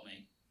he blocked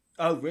me.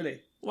 Oh,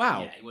 really?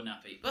 Wow. Yeah, he wasn't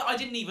happy. But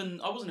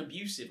I wasn't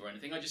abusive or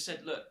anything. I just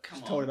said, look, come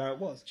Just on. told him how it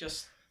was.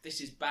 Just,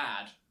 this is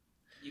bad.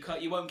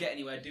 You won't get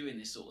anywhere doing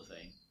this sort of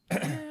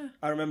thing.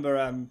 I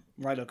remember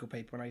my local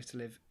paper when I used to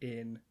live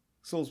in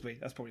Salisbury.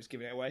 That's probably just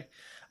giving it away.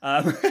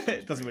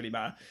 It doesn't really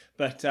matter.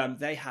 But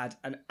they had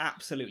an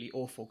absolutely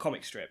awful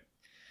comic strip.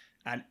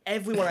 And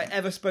everyone I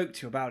ever spoke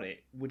to about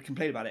it would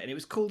complain about it. And it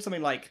was called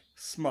something like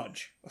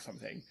Smudge or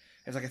something.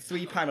 It was like a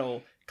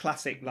 3-panel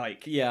classic,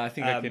 like... Yeah, I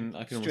think I can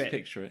almost strip.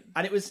 picture it.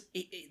 And it was...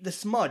 the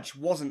smudge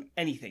wasn't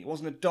anything. It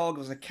wasn't a dog, it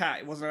wasn't a cat,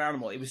 it wasn't an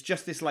animal. It was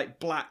just this, like,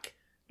 black...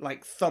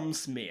 like thumb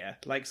smear,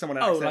 like someone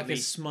Oh, accidentally... like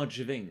a smudge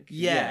of ink.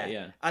 Yeah.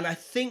 Yeah. And I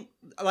think,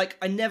 like,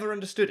 I never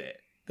understood it.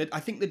 I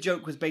think the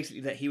joke was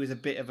basically that he was a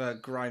bit of a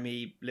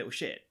grimy little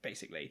shit,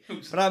 basically.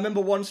 But I remember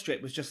one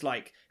strip was just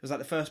like, it was like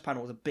the first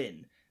panel was a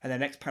bin, and the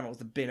next panel was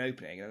the bin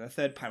opening, and then the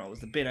third panel was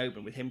the bin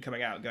open with him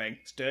coming out going,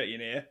 it's dirty in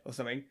here, or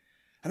something.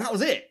 And that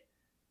was it.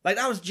 Like,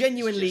 that was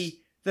genuinely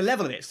the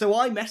level of it. So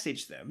I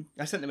messaged them,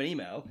 I sent them an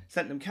email,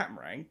 sent them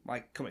Catmarang, my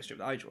comic strip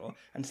that I draw,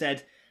 and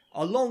said,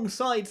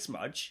 alongside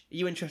Smudge, are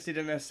you interested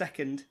in a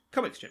second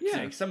comic strip? Yeah.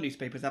 You know, some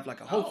newspapers have like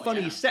a whole Oh,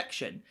 funny yeah.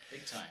 section.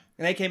 Big time.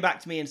 And they came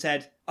back to me and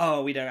said,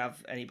 oh, we don't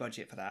have any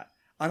budget for that.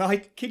 And I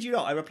kid you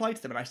not, I replied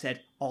to them and I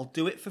said, I'll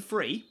do it for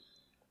free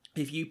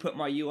if you put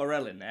my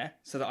URL in there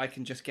so that I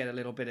can just get a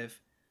little bit of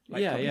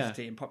like Yeah,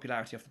 publicity and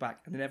popularity off the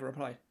back. And they never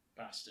replied.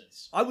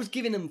 Bastards. I was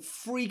giving them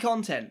free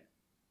content.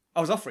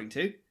 I was offering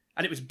to.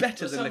 And it was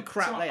better than the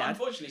crap they had.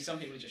 Unfortunately, some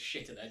people are just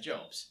shit at their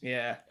jobs.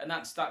 Yeah. And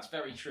that's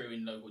very true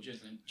in local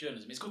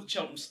journalism. It's called the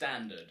Cheltenham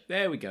Standard.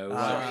 There we go.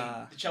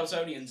 Ah. Sorry,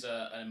 the Cheltonians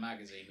are a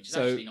magazine, which is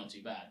So- actually not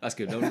too bad. That's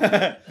good. They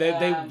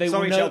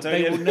Sorry, will know,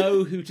 they Cheltonian. will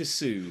know who to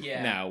sue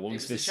Yeah, now it once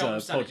was the this Cheltenham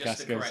Standard, just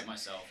podcast to goes. correct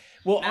myself.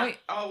 Well, Now,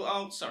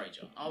 I'll sorry,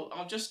 John.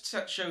 I'll just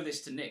show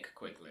this to Nick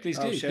quickly. please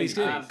Oh, do, show please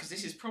me. do. Because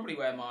this is probably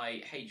where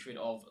my hatred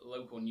of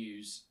local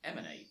news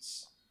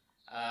emanates.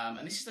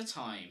 And this is the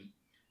time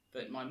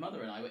that my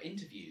mother and I were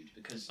interviewed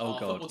because Oh, our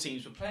God. football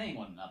teams were playing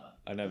one another.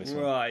 I know this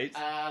one. Right.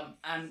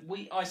 And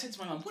I said to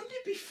my mum, wouldn't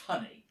it be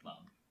funny, Mum?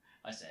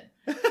 I said,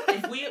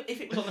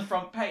 if it was on the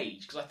front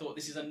page, because I thought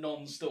this is a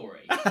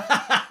non-story.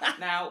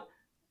 Now,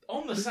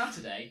 on the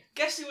Saturday,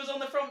 guess who was on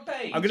the front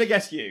page? I'm going to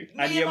guess you. Me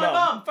and and your my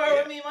mum. Yeah.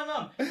 With me and my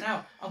mum.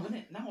 Now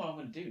what I'm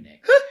going to do,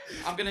 Nick,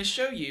 I'm going to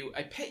show you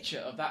a picture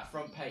of that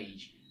front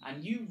page,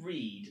 and you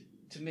read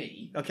to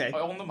me, Okay.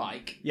 on the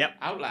mic, Yep.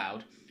 out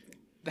loud,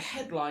 the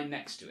headline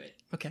next to it.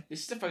 Okay.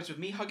 This is a photo of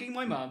me hugging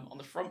my mum on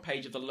the front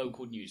page of the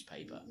local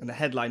newspaper. And the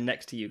headline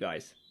next to you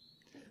guys.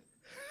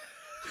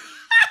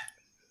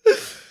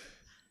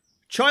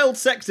 Child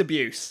sex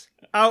abuse.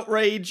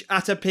 Outrage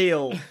at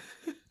appeal.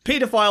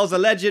 Paedophile's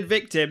alleged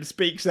victim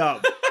speaks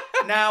up.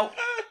 Now,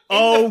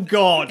 Oh,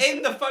 God.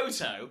 in the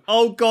photo,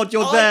 Oh, God,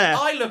 you're there.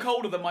 I look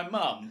older than my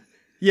mum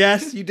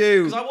Yes, you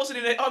do. because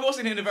I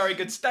wasn't in a very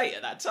good state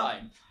at that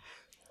time.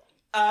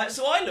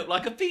 So I look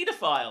like a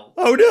paedophile.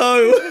 Oh,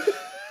 no.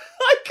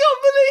 I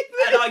can't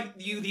believe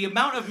it. And the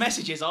amount of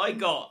messages I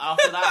got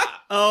after that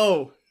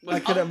Oh, was I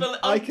can imagine.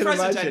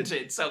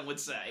 unprecedented, some would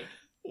say.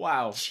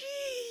 Wow. Jesus.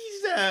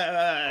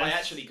 I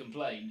actually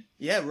complained.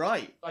 Yeah,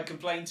 right. I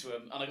complained to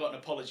him, and I got an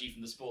apology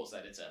from the sports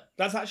editor.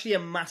 That's actually a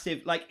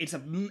massive, like, it's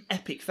an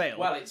epic fail.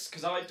 Well, it's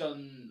because I've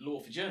done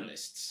law for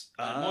journalists,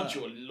 a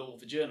module in law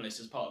for journalists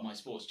as part of my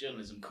sports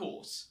journalism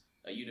course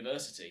at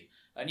university.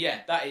 And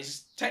yeah, that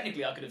is,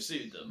 technically I could have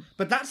sued them.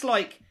 But that's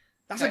like,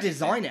 that's a Technically.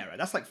 design error.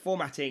 That's like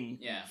formatting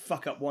Yeah.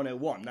 fuck up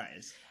 101, that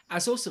is.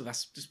 That's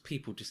just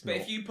people just But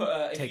not if you put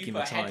a taking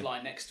the time.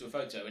 headline next to a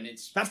photo, and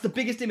it's That's the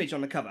biggest image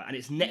on the cover, and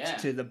it's next Yeah.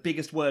 to the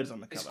biggest words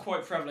on the it's cover.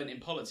 quite prevalent in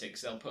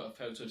politics, they'll put a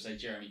photo of, say,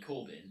 Jeremy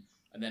Corbyn,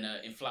 and then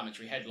an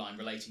inflammatory headline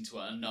relating to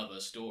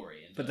another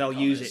story. But they'll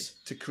use it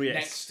to create...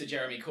 next to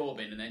Jeremy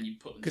Corbyn, and then you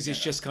put them because it's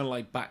together. just kind of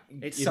like back.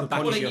 It's in the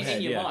back of subconscious. your Well, in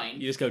head. your Yeah.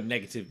 mind. You just go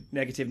negative.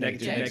 Negative,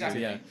 negative, Yeah, negative.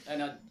 exactly. yeah.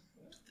 And I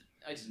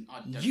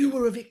don't You give-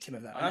 were a victim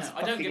of that. I That's know, I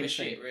don't fucking give a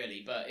insane. shit,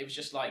 really, but it was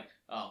just like,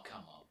 oh,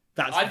 come on.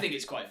 That's, I think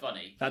it's quite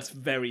funny. that's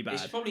very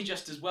It's bad. probably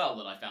just as well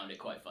that I found it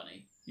quite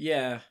funny.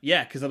 Yeah.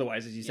 Yeah, because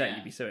otherwise, as you say, Yeah.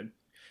 you'd be suing.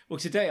 Well,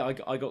 today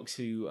I got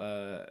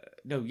to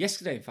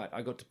yesterday in fact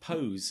I got to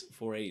pose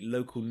for a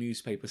local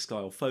newspaper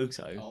style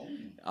photo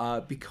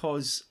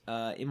because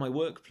in my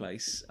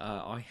workplace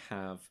I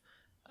have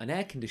an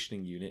air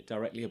conditioning unit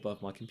directly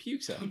above my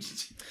computer,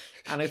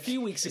 and a few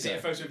weeks ago, is it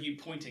a photo of you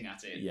pointing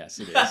at it? Yes,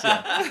 it is.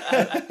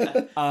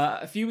 Yeah.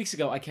 A few weeks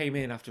ago, I came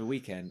in after a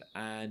weekend,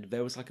 and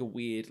there was like a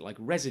weird like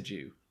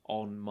residue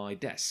on my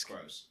desk.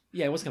 Gross.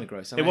 Yeah, it was kind of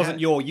gross. And It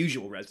wasn't your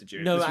usual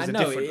residue. No, this was a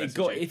different it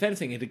residue. got. If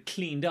anything, it had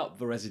cleaned up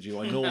the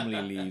residue I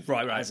normally leave,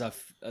 Right. as a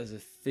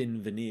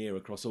thin veneer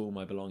across all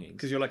my belongings.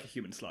 Because you're like a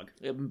human slug.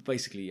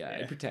 Basically, yeah,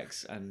 it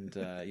protects and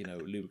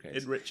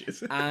lubricates.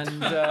 Enriches.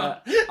 And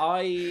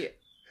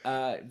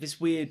this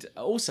weird.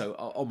 Also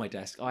on my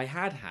desk, I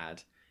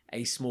had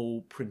a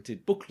small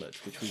printed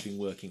booklet which we've been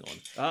working on,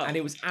 and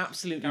it was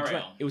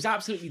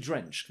absolutely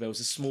drenched. There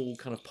was a small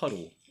kind of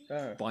puddle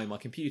by my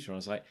computer. I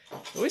was like,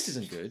 "Well, this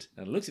isn't good."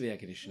 And I looked at the air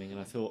conditioning,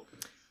 and I thought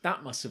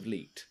that must have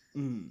leaked.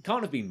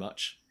 Can't have been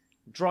much.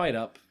 Dry it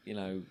up.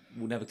 We'll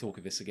never talk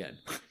of this again.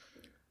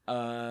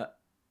 Earlier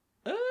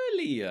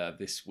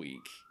this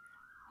week,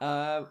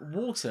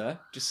 water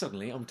just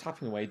suddenly. I'm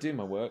tapping away doing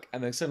my work,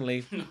 and then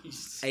suddenly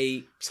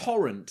a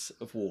torrent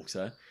of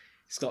water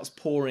starts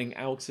pouring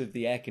out of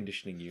the air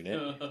conditioning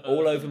unit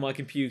all over my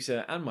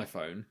computer and my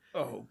phone.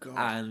 Oh god!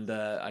 And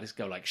I just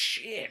go like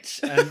shit.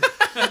 And,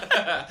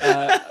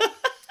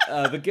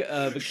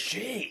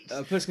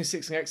 the person who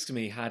sits next to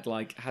me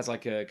has a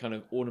kind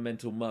of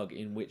ornamental mug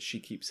in which she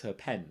keeps her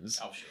pens.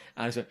 Oh sure.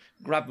 And I just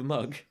grab the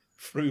mug,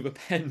 threw the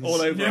pens All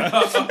over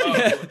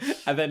her.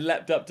 and then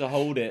leapt up to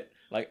hold it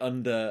like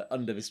under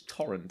this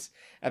torrent.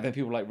 And then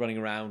people like running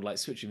around, like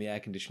switching the air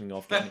conditioning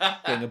off,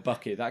 getting a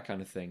bucket, that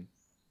kind of thing.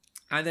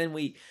 And then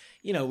we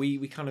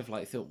kind of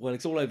like thought, well,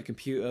 it's all over the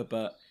computer,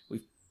 but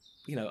we've,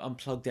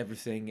 unplugged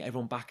everything.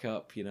 Everyone back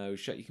up,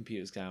 shut your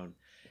computers down.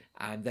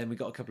 And then we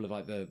got a couple of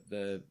like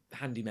the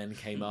handymen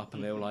came up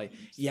and they were like,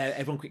 yeah,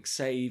 everyone quick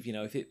save.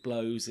 If it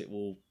blows, it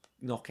will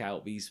knock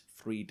out these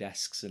 3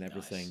 desks and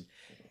everything. Nice.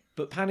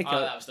 But panic.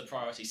 That was the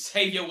priority.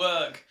 Save your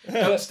work.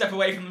 Don't step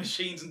away from the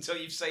machines until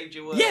you've saved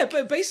your work. Yeah,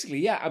 but basically,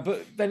 yeah.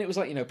 But then it was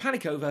like,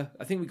 panic over.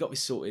 I think we got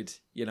this sorted.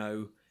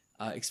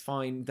 It's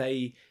fine.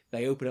 They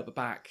open up the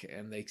back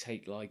and they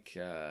take like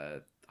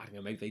I don't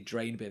know, maybe they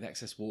drain a bit of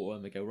excess water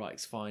and they go, right,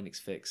 it's fine, it's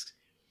fixed.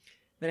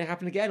 Then it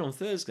happened again on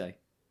Thursday.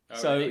 Oh,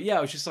 so really? yeah,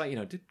 I was just like,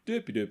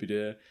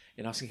 derpy,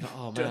 and I was thinking,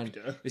 oh man,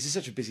 this is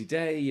such a busy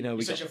day.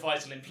 You're such a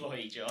vital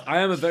employee, John. I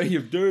am a very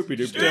derpy.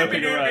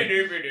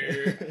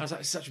 Derpy. I was like,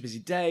 it's such a busy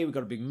day. We've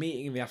got a big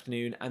meeting in the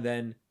afternoon, and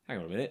then hang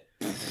on a minute.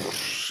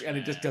 And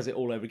it just does it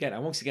all over again.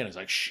 And once again, I was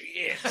like,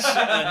 shit.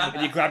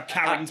 And you grabbed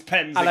Karen's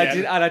pens and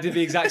again. I did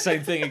the exact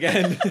same thing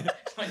again.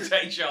 It's like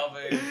deja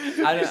vu.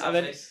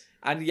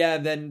 And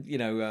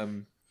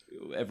then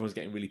everyone's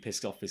getting really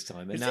pissed off this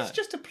time. And Is this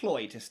just a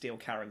ploy to steal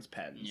Karen's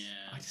pens? Yeah.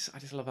 I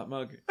just love that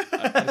mug.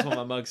 I just want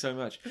that mug so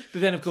much.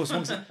 But then, of course,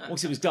 once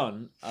it was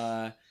done,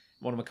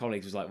 one of my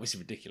colleagues was like, "This is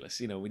ridiculous.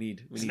 We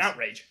need an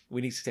outrage. We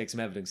need to take some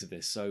evidence of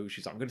this." So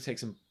she's like, "I'm going to take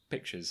some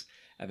pictures."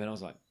 And then I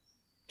was like,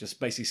 just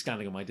basically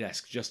standing on my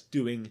desk, just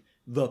doing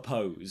the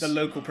pose, the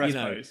local press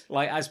pose,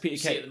 like as Peter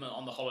You Kay. See them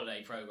on the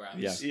holiday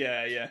programs.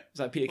 Yeah. Yeah. It's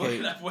like Peter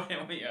Kay.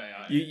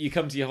 You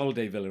come to your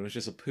holiday villa and it's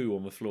just a poo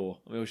on the floor.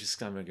 We always just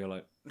stand there and go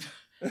like,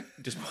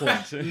 just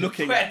point,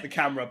 looking at the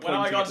camera. When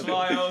I got to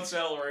my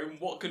hotel room,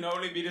 what can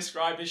only be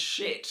described as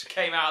shit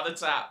came out of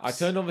the taps. I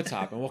turned on the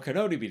tap, and what can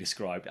only be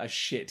described as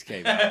shit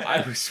came out.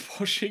 I was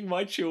washing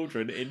my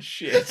children in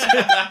shit.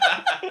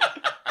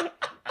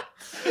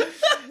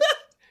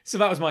 So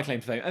that was my claim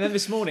to fame. And then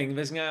this morning,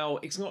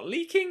 it's not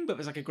leaking, but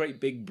there's like a great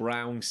big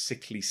brown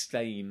sickly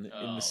stain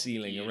in the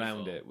ceiling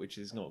around it, which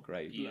is not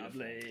great.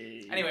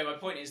 Lovely. Anyway, my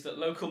point is that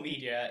local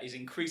media is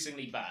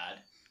increasingly bad.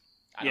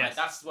 And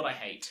that's what I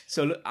hate.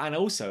 So, and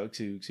also,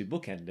 to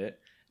bookend it,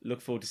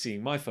 look forward to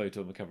seeing my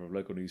photo on the cover of a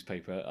local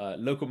newspaper.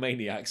 Local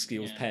maniac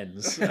steals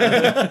pens.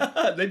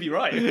 They'd be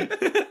right.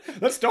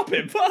 Let's stop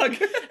him.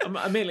 Fuck.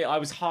 Immediately, I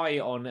was high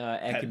on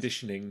air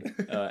conditioning.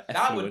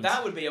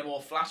 That would be a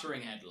more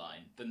flattering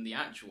headline than the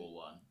actual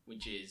one,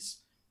 which is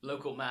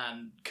local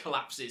man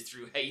collapses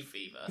through hay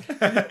fever.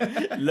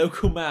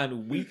 Local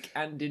man weak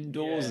and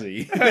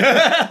indoorsy.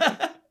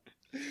 Yeah.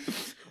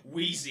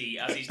 Wheezy,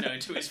 as he's known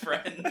to his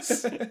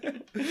friends.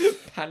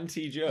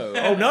 Panty Joe.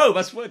 Oh no,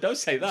 don't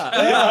say that.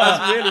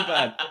 That's really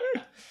bad.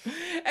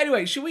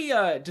 Anyway, should we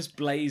just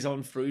blaze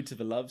on through to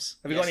the loves?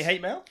 Have we got any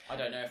hate mail? I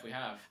don't know if we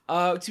have.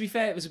 To be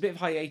fair, it was a bit of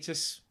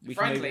hiatus.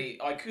 Frankly,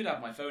 I could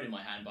have my phone in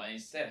my hand, but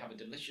instead have a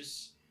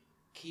delicious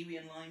kiwi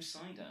and lime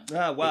cider.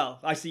 Ah, well,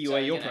 I see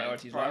where your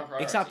priorities are.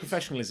 It's that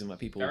professionalism that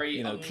people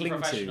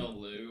cling to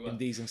Lou. in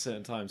these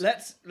uncertain times.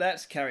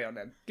 Let's carry on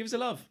then. Give us a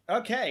love.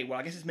 Okay, well,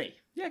 I guess it's me.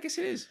 Yeah, I guess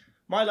it is.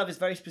 My love is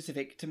very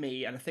specific to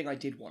me and a thing I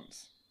did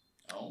once.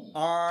 Oh.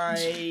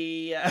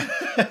 I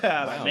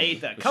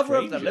made the cover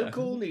of the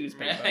local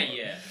newspaper.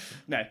 Yeah.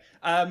 No.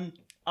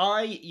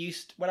 I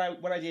used when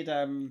I did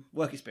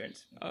work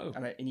experience. Oh.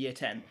 And in year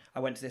 10,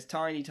 I went to this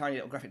tiny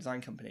little graphic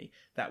design company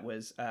that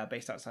was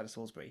based outside of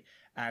Salisbury,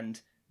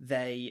 and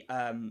they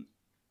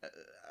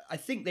I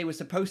think they were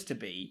supposed to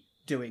be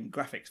doing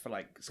graphics for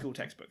like school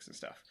textbooks and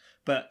stuff.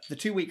 But the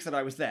 2 weeks that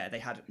I was there, they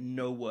had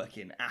no work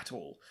in at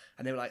all.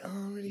 And they were like, oh,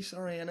 I'm really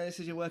sorry. I know this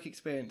is your work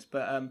experience.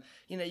 But,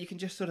 you can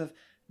just sort of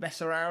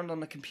mess around on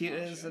the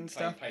computers and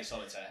stuff. Play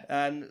solitaire.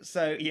 And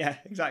so, yeah,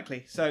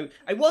 exactly. So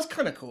it was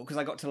kind of cool because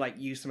I got to like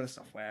use some of the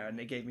software and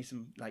they gave me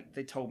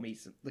they told me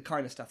the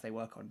kind of stuff they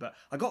work on. But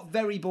I got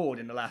very bored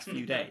in the last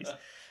few days.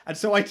 And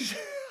so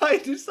I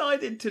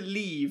decided to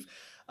leave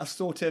a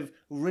sort of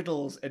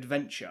riddles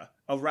adventure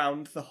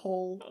around the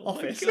whole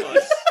office.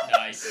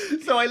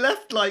 Nice. So I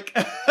left like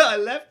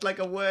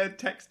a Word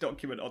text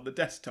document on the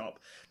desktop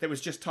that was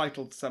just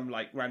titled some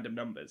like random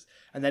numbers,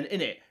 and then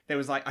in it there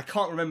was like, I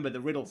can't remember the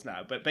riddles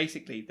now, but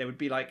basically there would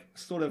be like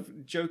sort of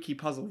jokey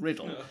puzzle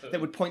riddle that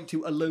would point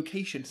to a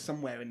location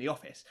somewhere in the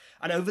office.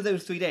 And over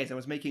those 3 days I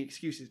was making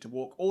excuses to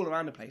walk all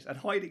around the place and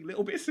hiding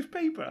little bits of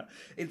paper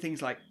in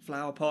things like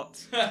flower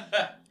pots,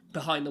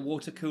 behind the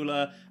water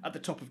cooler, at the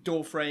top of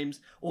door frames,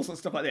 all sorts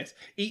of stuff like this.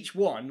 Each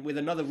one with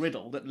another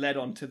riddle that led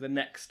on to the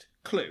next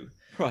clue.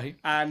 Right.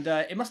 And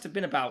it must have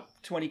been about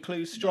 20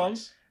 clues strong.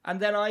 Nice. And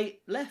then I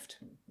left.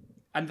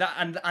 And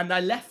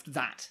I left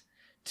that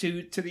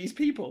to these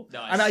people.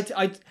 Nice. And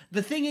I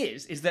the thing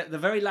is that the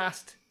very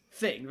last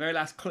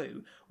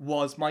clue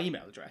was my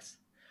email address,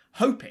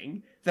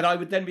 hoping that I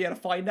would then be able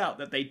to find out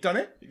that they'd done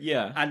it.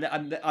 Yeah.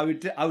 And I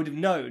would have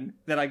known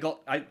that I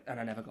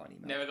never got an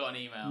email. Never got an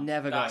email.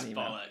 Never got That's an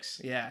email.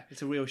 bollocks. Yeah,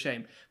 it's a real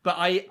shame. But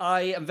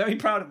I am very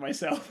proud of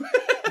myself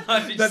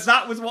I mean,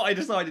 that was what I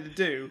decided to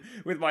do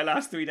with my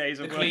last 3 days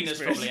of the work cleaners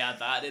experience. probably had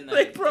that, didn't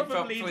They they?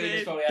 probably Cleaners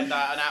did. probably had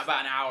that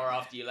about an hour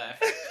after you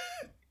left.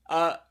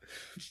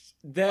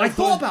 I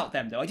thought about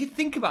them though. I did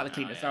think about the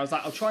cleaners, yeah. and I was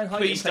like, I'll try and hide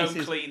Please it in don't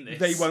places clean this.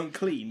 they won't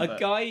clean. A but-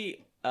 guy,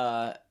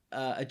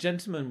 a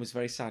gentleman was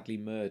very sadly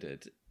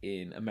murdered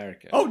in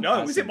America. Oh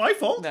no, was it my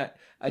fault? No,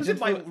 Was it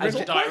my As a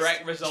riddle?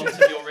 direct result of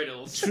your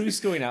riddles. True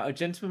story now. A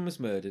gentleman was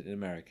murdered in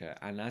America,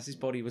 and as his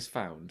body was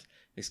found,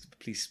 the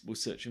police were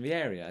searching the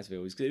area, as they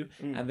always do,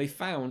 and they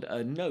found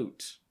a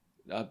note,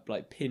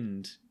 like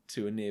pinned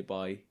to a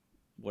nearby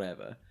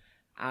whatever,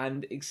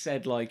 and it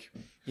said like,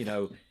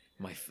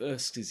 my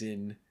first is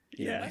in.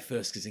 My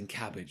first is in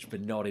cabbage,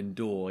 but not in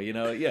door, Yeah.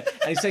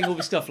 And he's saying all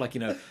this stuff like,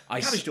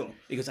 Cabbage door.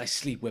 He goes, I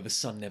sleep where the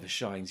sun never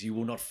shines. You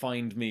will not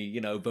find me,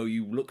 though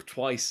you look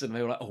twice. And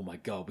they were like, oh my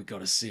God, we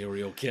got a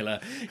serial killer,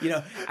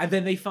 And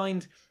then I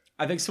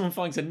think someone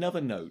finds another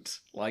note,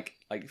 like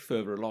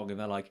further along, and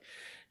they're like,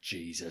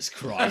 Jesus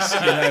Christ,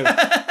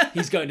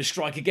 he's going to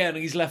strike again,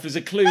 and he's left as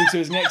a clue to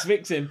his next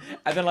victim.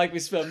 And then like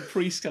this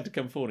priest had to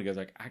come forward and goes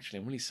like, actually,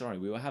 I'm really sorry.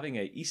 We were having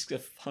a Easter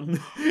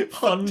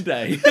fun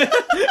day.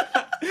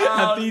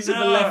 And these are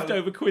the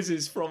leftover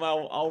quizzes from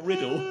our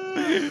riddle.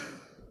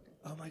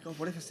 Oh my god,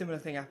 what if a similar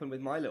thing happened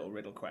with my little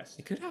riddle quest?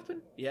 It could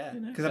happen. Yeah,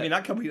 because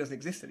that company doesn't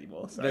exist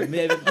anymore. So.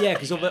 Yeah,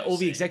 because all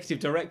the executive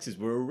directors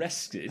were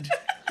arrested.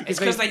 It's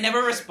because they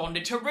never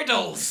responded to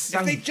riddles.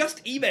 If they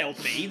just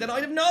emailed me, then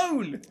I'd have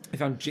known. They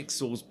found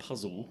Jigsaw's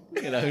puzzle,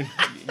 your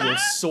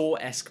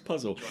Saw-esque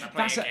puzzle.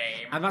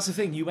 And that's the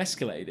thing, you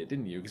escalated it,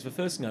 didn't you? Because the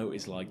first note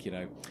is like,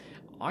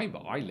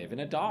 I live in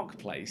a dark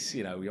place,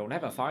 you'll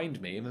never find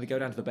me. And then they go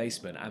down to the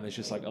basement and there's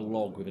just like a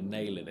log with a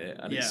nail in it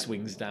and it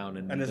swings down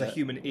and there's a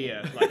human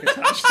ear like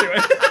attached to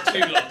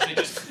it. 2 logs and it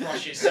just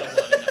crushes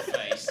someone in the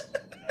face.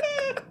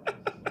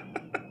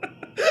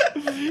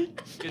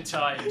 Good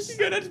times. You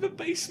go down to the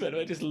basement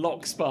and it just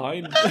locks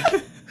behind.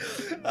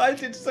 I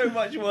did so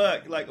much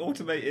work, like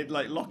automated,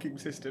 like locking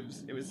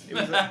systems. It was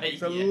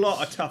a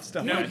lot of tough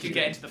stuff. No one could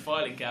get into the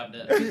filing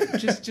cabinet.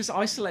 just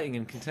isolating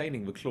and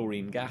containing the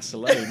chlorine gas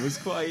alone was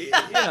quite,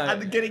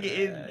 and getting it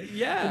in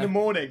in the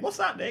morning. What's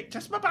that, Nick?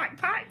 Just my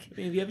backpack.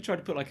 Have you ever tried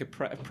to put like a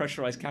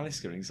pressurized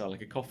canister inside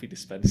like a coffee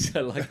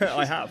dispenser? Like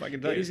I have. I can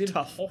tell you, it is it's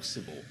tough.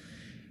 impossible.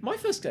 My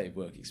first day of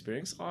work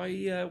experience,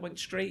 I went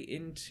straight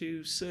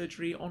into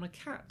surgery on a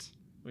cat,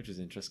 which was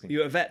interesting. You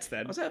were at vets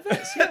then? I was at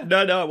vets, yeah.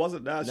 No, I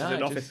wasn't. No, I was just in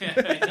an office.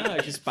 No,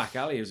 just back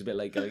alley. It was a bit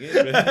late going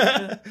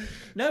in.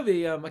 No,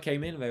 I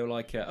came in and they were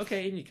like,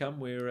 okay, in you come.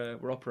 We're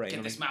operating.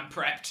 Get this man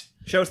prepped.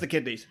 Show us the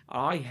kidneys.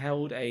 I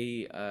held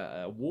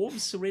a warm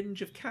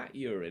syringe of cat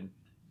urine.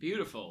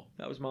 Beautiful.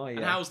 That was my...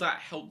 And how's that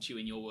helped you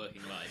in your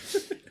working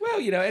life? Well,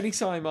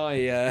 anytime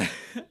I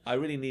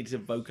really need to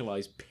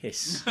vocalise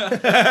piss. You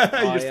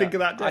just think of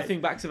that day. I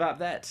think back to that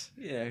vet,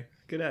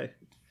 Good day.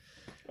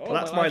 Oh, Well,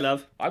 that's my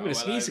love. I'm going to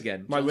sneeze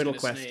again. My John's riddle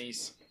gonna quest.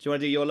 Sneeze. Do you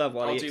want to do your love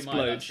while I'll he do explodes?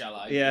 my love, shall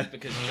I? Yeah.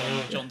 Because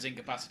John's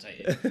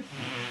incapacitated.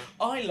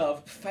 I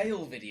love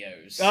fail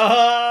videos.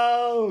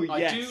 Oh, I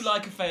yes. do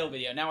like a fail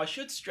video. Now, I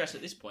should stress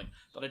at this point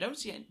that I don't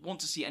want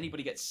to see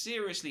anybody get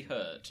seriously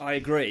hurt. I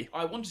agree.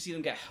 I want to see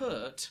them get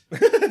hurt,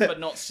 but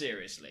not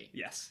seriously.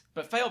 Yes.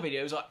 But fail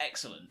videos are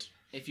excellent.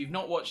 If you've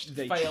not watched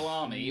They Fail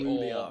Army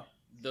truly or are.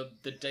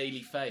 the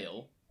Daily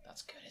Fail,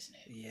 that's good, isn't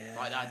it? Yeah.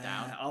 Write that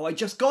down. Oh, I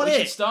just got We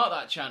should it. start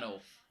that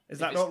channel. Is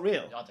that not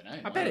real? I don't know.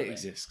 I bet it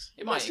exists.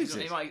 It might. exist.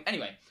 It might.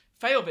 Anyway,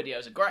 fail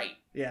videos are great.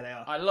 Yeah, they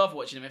are. I love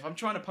watching them. If I'm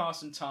trying to pass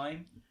some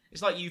time,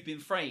 It's like You've Been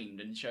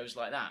Framed and shows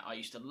like that. I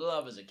used to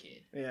love as a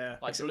kid. Yeah.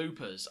 Like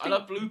bloopers. I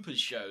love bloopers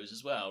shows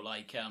as well,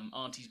 like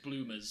Auntie's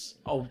Bloomers.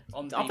 Oh,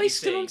 on the are they BBC.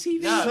 still on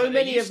TV? No, So but they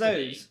many of used to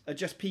those are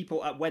just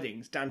people at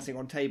weddings dancing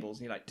on tables,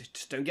 and you're like,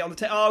 just don't get on the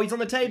table. Oh, he's on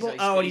the table.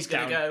 And he's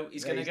gonna down. go.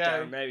 He's gonna go.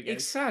 Down. There we go.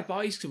 It's sad, but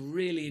I used to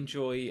really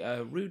enjoy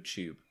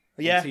RudeTube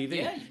on Yeah. TV.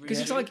 Yeah, Because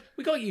it's RudeTube. like,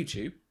 we got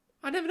YouTube.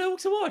 I never know what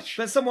to watch.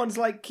 But someone's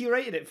like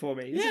curated it for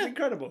me. This is Yeah.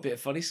 incredible. Bit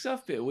of funny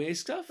stuff, bit of weird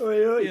stuff. Oi,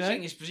 oi. You The know?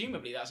 thing is,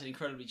 presumably that's an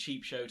incredibly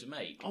cheap show to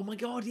make. Oh my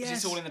god, 'Cause yes.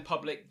 it's all in the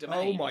public Oh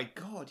domain. my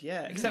god,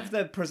 yeah. Except for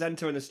the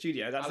presenter in the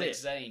studio. That's Alex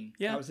it. Zane.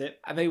 Yeah. That was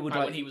it. And they would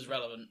When like, he was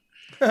relevant.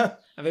 and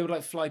they would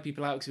like fly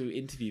people out to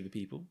interview the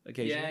people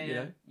occasionally. Yeah, yeah. You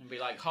know? And be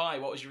like, "Hi,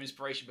 what was your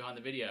inspiration behind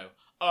the video?"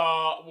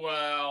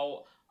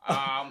 Well,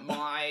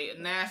 my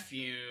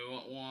nephew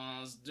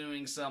was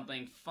doing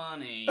something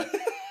funny,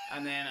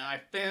 and then I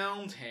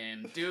filmed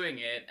him doing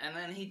it, and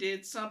then he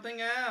did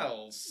something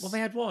else. Well, they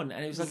had one,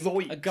 and it was like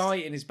Zoinks. a guy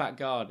in his back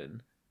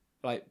garden,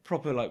 like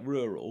proper like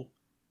rural.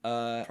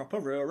 Proper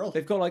rural.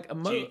 They've got like a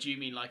do you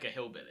mean like a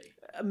hillbilly?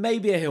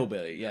 maybe a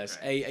hillbilly, yes,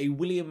 Okay. a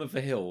William of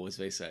the Hill, as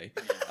they say.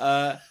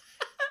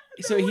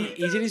 So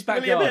he's in his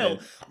back William garden. Hill.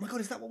 Oh my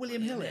god, is that what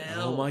William Hill is?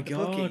 Oh my The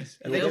god, bookies.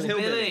 Yeah, Little yeah.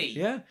 Hillbilly.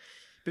 Yeah,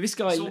 but this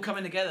guy. It's all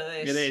coming together.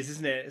 This. It is,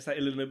 isn't it? It's like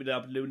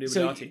Illuminati.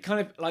 So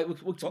kind of like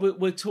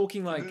we're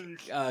talking like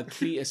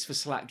Cletus for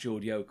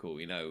slack-jawed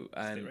yokel, you know,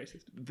 and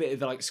racist. a bit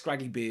of like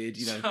scraggy beard,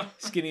 you know,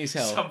 skinny as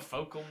hell. Some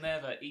folk will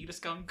never eat a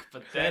skunk,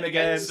 but Then then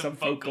again, again, some some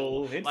folk folk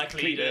will. will. It's Like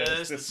Cletus,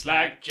 Cletus, the the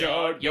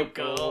slack-jawed slack-jawed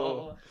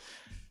yokel.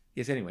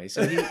 Yes. Anyway,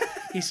 so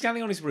he's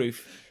standing on his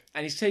roof.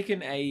 And he's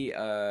taken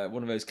a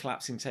one of those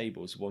collapsing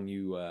tables, one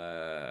you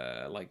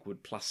like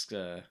would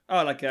plaster.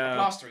 Oh, like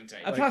Plastering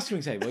tape. A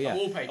plastering table, yeah.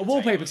 wallpaper A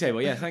wallpaper table.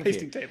 table, yeah, thank you.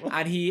 pasting table.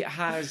 And he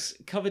has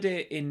covered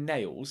it in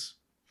nails,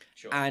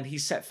 Sure. and he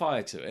set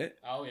fire to it,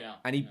 Oh yeah.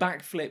 and he Yeah.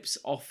 backflips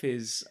off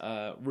his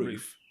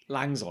roof,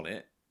 lands on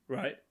it.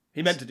 Right.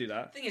 He meant to do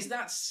that. The thing is,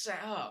 that's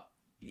set up.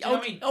 Do you Oh, know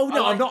what I mean? oh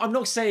no, I like- I'm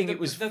not saying it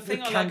was the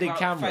thing I like candid about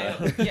camera.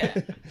 Fail, yeah,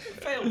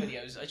 fail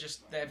videos are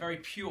just they're very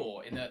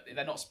pure in that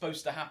they're not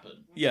supposed to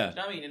happen. Yeah. Do you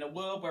know what I mean? In a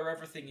world where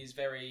everything is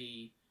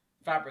very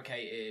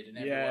fabricated and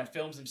everyone Yeah.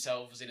 films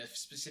themselves in a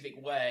specific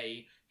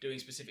way, doing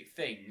specific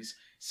things,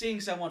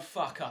 seeing someone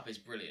fuck up is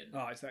brilliant,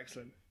 Oh, it's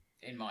excellent.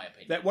 in my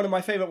opinion. That one of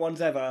my favourite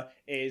ones ever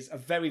is a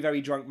very, very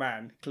drunk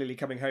man, clearly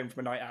coming home from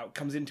a night out,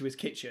 comes into his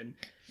kitchen,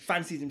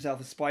 fancies himself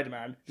as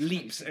Spider-Man,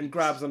 leaps and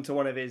grabs onto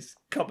one of his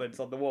cupboards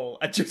on the wall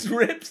and just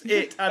rips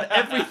it and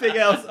everything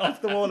else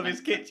off the wall of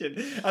his kitchen.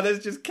 And there's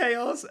just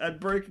chaos and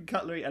broken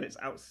cutlery, and it's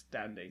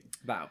outstanding.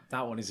 That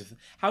one is.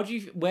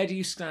 Where do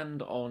you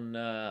stand on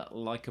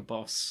like a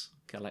boss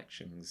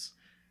collections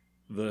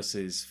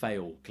versus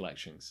fail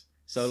collections?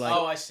 So like,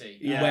 oh, I see.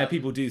 Yeah. where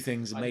people do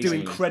things Do amazingly.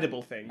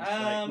 incredible things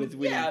like with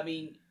winning yeah, I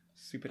mean,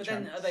 super but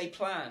then champs. are they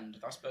planned?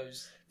 I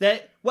suppose.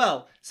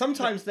 Well,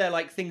 sometimes they're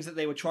like things that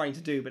they were trying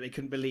to do, but they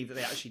couldn't believe that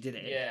they actually did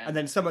it. Yeah. And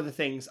then some of the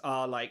things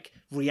are like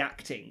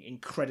reacting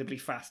incredibly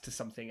fast to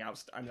something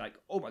else. I'm like,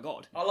 oh my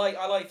god. I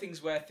like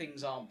things where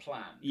things aren't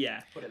planned.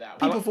 Yeah. Put it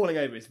that way. People falling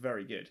over is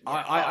very good.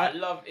 I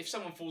love if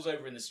someone falls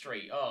over in the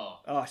street. Oh,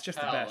 It's just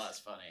the hell, best. that's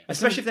funny.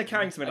 Especially if they're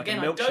carrying something Again,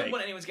 like a I don't milkshake.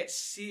 want anyone to get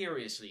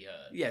seriously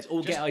hurt. Yes, or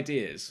get Just-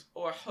 ideas.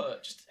 Or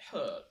hurt, just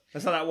hurt.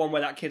 That's like that one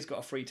where that kid's got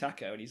a free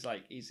taco and he's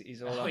like,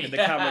 he's all Oh, up in the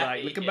yeah, camera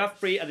like, look at yeah. my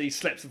free, and then he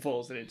slips and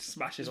falls and it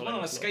smashes There's all one on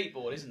over a the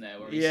floor. skateboard, isn't there?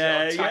 Where he's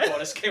Yeah, got a tackle yeah. on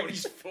a skateboard and he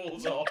just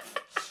falls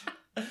off.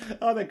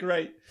 Oh, they're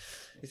great.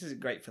 This isn't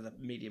great for the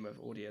medium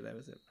of audio though,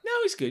 is it? No,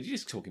 it's good. You're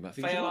just talking about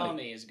things you Fail like.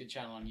 Army is a good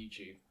channel on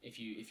YouTube if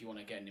you want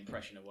to get an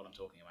impression of what I'm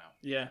talking about.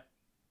 Yeah.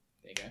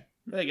 There you go.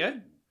 There you go.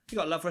 You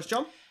got love for us,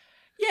 John?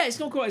 Yeah, it's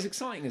not quite as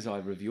exciting as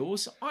either of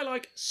yours. I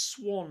like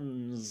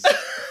swans.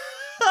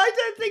 I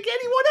don't think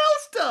anyone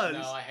else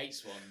does. No, I hate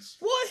swans.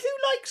 What? Who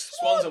likes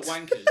Swans swans?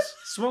 are wankers.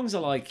 Swans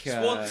are like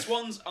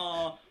Swans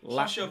are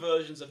posher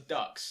versions of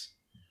ducks.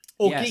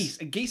 Or Yes. geese.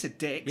 And geese are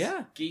dicks.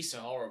 yeah. Geese are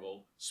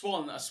horrible.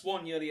 A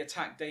swan nearly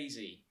attacked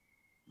Daisy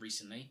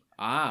recently.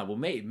 Well,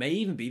 it may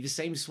even be the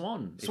same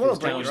swan. if Swan it was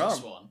will break down- your George arm.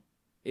 the swan.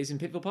 Is in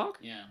Pittville Park?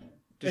 Yeah.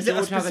 Does Is it a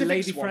George have a specific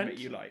lady swan friend? that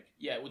you like?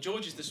 Yeah, well,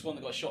 George is the swan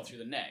that got shot through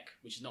the neck,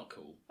 which is not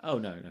cool. Oh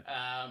no.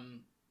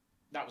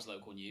 That was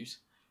local news.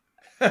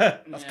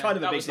 That's Yeah, kind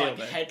of a that big was deal, like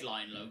though.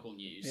 headline local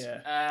news.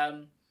 Yeah.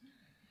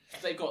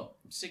 They've got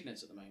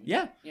signets at the moment.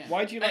 Yeah. Yeah.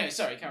 Why do you like? Anyway,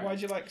 sorry, carry Why on.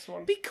 do you like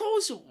swans?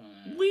 Because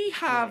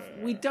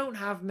we don't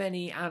have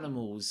many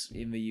animals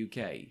in the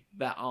UK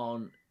that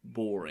aren't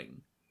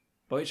boring.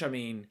 By which I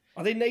mean,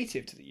 Are they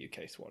native to the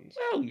UK swans?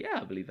 well, yeah,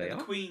 I believe they The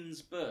are.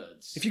 Queen's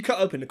birds. If you cut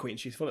open the queen,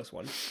 she's full of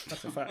swans.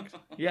 That's a fact.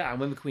 Yeah, and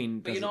when the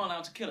Queen But does you're it- not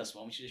allowed to kill a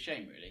swan, which is a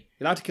shame, really.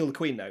 You're allowed to kill the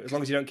queen though, as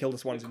long as you don't kill the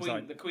swans The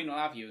inside. Queen will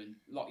have you and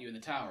lock you in the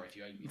tower if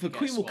you. If the you get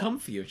Queen a will swan. come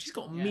for you. She's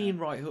got a Yeah. mean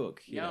right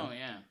hook. You know? Oh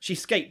yeah. She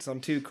skates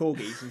on two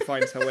corgis and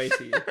finds her way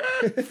to you.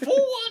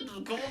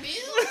 Forward,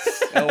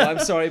 corgis. Oh, I'm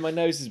sorry, my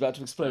nose is about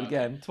to explode No.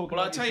 again. Talk Well,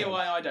 I'll about tell you yourself.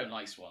 why I don't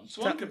like swans.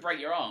 Swan could break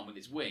your arm with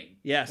its wing.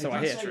 Yeah, so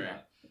I That's hear. true.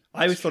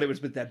 I always thought it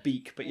was with their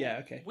beak, but yeah,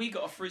 okay. We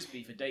got a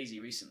frisbee for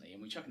Daisy recently,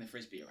 and we were chucking the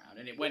frisbee around,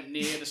 and it went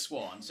near the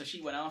swan, so she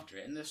went after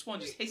it, and the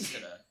swan just hissed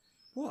at her.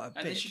 What a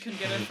And then she bitch. couldn't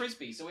get her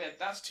frisbee, so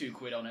that's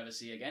 £2 I'll never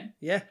see again.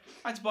 Yeah.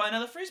 I had to buy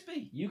another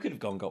frisbee. You could have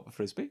gone got the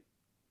frisbee.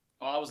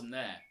 Oh, I wasn't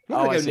there. I'm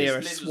not I going to see. go near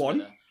a Liz was swan.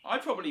 with her. I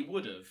probably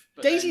would have.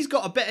 Daisy's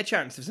got a better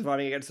chance of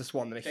surviving against a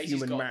swan than a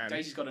human man.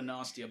 Daisy's got a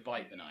nastier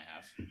bite than I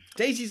have.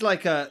 Daisy's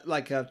like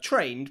a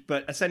trained,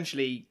 but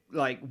essentially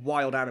like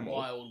wild animal.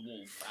 Wild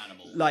wolf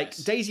animal. Like yes.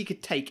 Daisy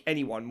could take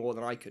anyone more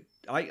than I could.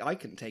 I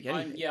couldn't take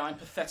anything. I'm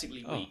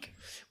pathetically weak.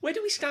 Where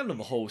do we stand on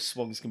the whole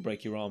swans can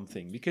break your arm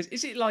thing? Because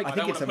is it like I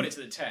don't want to put it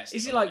to the test.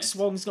 is if it I'm like honest.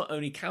 swans not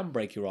only can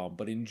break your arm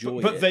but enjoy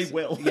it? But they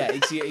will. Yeah,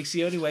 it's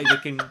the only way they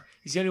can.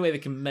 It's the only way they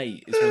can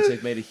mate is once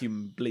they've made a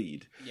human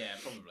bleed. Yeah,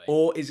 probably.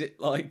 Or is it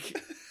like,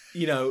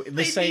 in the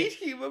They same need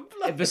human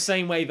blood. in the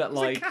same way that It's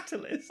like a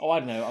catalyst. I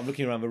don't know. I'm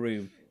looking around the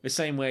room. The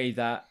same way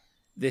that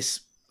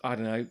this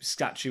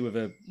statue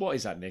of what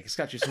is that, Nick? A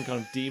statue of some kind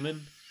of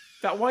demon.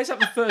 Why is that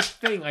the first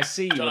thing I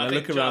see when I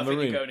look around the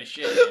room? You're going to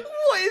shit.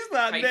 What is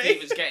that, Hay Nick?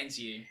 fever's getting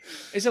to you.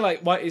 Is it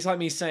like it's like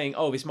me saying,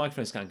 "Oh, this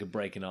microphone stand could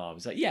break an arm"?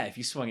 It's like, yeah, if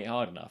you swung it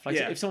hard enough. Like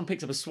Yeah. if someone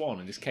picked up a swan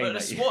and just came But a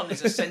at you. swan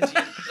is a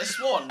sentient. A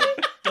swan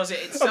does it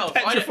itself.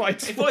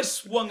 petrified If I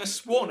swung a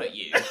swan at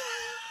you,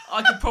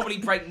 I could probably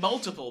break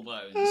multiple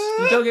bones.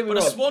 But don't get me But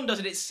a wrong. swan does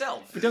it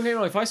itself. But don't get me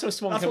wrong. If I saw a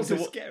swan That's come what's so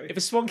scary. if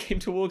a swan came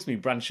towards me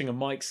branching a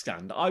mic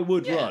stand, I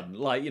would Yeah. run.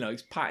 Like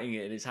it's patting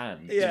it in its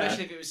hand. Yeah.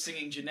 Especially if it was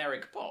singing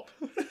generic pop.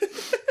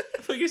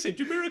 I thought you said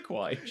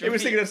Jamiroquai. It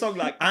was singing a song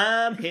like,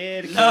 I'm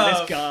here to kill Love.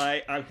 this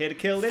guy, I'm here to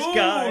kill this Fool.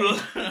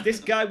 guy. This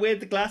guy with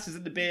the glasses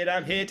and the beard,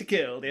 I'm here to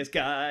kill this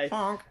guy.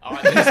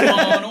 I've been a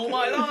swan all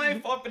my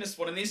life. I've been a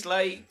swan in this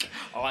lake.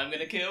 I'm going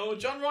to kill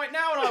John right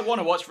now and I want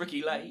to watch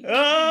Ricky Lake. No,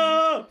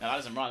 Oh! that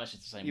doesn't rhyme. That's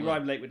just the same You word.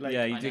 rhymed late with late.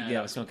 Yeah, you I did. know, Yeah,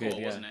 that it's was not good. cool,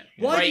 Yeah. wasn't it?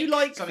 Why do Rake, you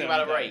like something them,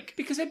 about a though? rake?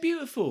 Because they're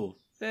beautiful.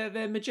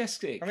 They're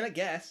majestic. I mean, I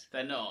guess.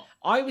 They're not.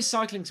 I was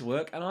cycling to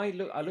work and I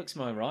look to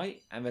my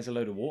right and there's a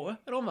load of water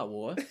and on that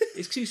water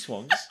is two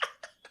swans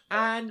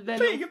and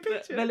Painting a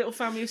picture. their little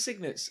family of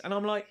cygnets and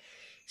I'm like,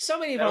 so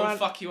many of They'll our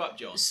fuck you up,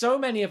 John. so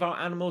many of our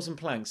animals and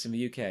planks in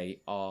the UK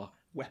are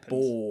Weapons.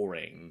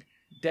 boring.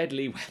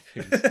 Deadly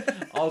weapons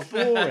are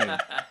boring.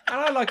 And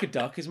I like a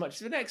duck as much as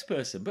the next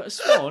person, but a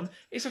swan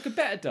is like a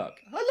better duck.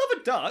 I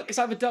love a duck. It's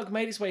like the duck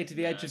made its way to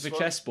the edge of the swan-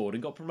 chessboard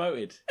and got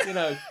promoted.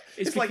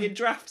 It's like in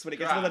drafts when it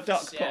gets another duck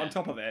Drafts, put yeah. on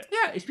top of it.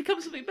 yeah, it's become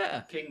something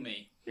better. King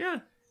me. Yeah.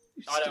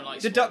 I don't like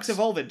The swans. ducks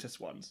evolve into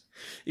swans.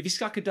 If you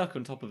stack a duck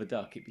on top of a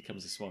duck, it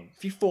becomes a swan.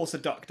 If you force a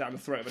duck down the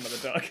throat of another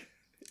duck,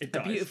 it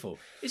They're dies. beautiful.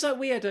 It's like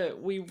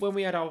when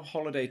we had our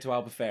holiday to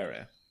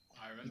Albufeira,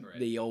 I remember it.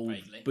 the old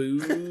vaguely.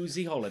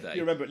 boozy holiday.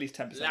 You remember at least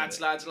 10% Lads,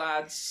 of it.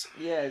 lads.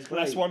 Yeah, it's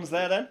Well, that swan's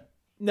there then?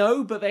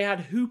 No, but they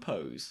had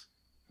hoopos.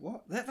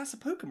 What? That's a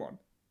Pokemon.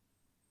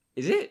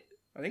 Is it?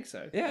 I think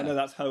so. Yeah. Oh, no,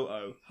 that's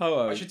Ho-Oh.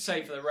 Ho-oh. I should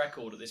say for the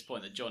record at this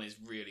point that John is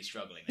really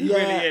struggling. He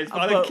really is,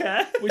 but I don't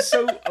care. We're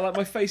so like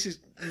my face is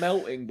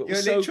melting, but You're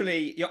we're so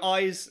literally, your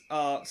eyes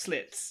are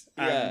slits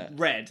and Yeah.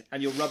 red,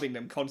 and you're rubbing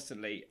them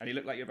constantly, and you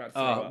look like you're about to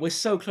throw up. we're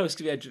so close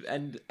to the edge of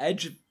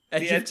edge?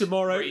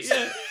 tomorrow. Breeze.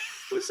 Yeah,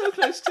 we're so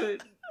close to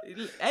it.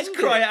 End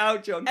Cry it. it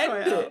out, John. Cry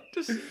End it out. it.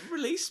 Just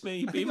release me.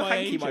 I Be think the my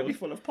hanky angel. might be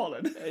full of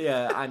pollen.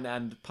 Yeah,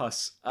 and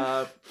pus.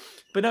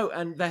 But no,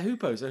 and they're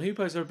hoopos, and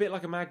hoopos are a bit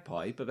like a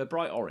magpie, but they're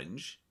bright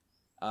orange,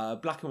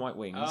 black and white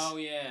wings. Oh,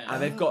 yeah.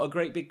 And they've got a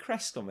great big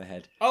crest on their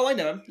head. Oh, I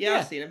know him. Yeah,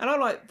 I've seen him. And I'm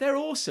like, they're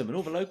awesome. And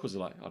all the locals are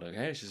like, I don't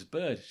care, it's just a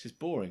bird. It's just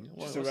boring.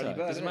 Just a What's ruddy that?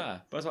 bird, Doesn't isn't it?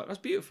 matter. But I was like, that's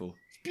beautiful.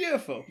 It's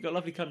beautiful. You've got a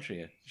lovely country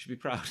here. You should be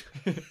proud.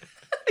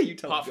 You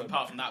told Apart me, from, John.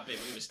 apart from that bit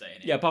we were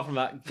staying in. Yeah, apart from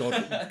that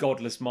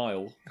godless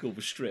mile called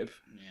the Strip.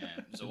 Yeah,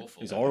 it was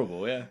awful. It's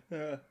horrible, yeah. Yeah.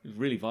 It was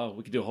really vile.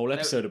 We could do a whole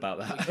episode about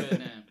We that. could,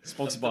 yeah.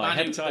 Sponsored The by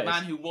man hepatitis. the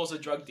man who was a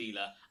drug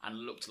dealer and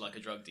looked like a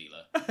drug dealer.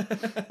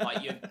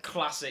 Like your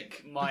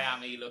classic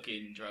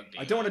Miami-looking drug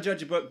dealer. I don't want to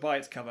judge a book by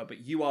its cover,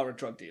 but you are a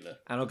drug dealer.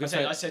 And our I good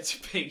said, friend, to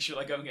Pink, should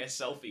I go and get a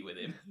selfie with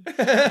him?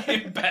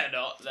 You better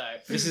not, no.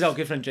 this is our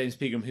good friend James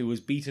Pegram, who was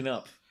beaten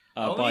up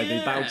by the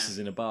yeah. bouncers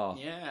in a bar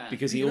Yeah.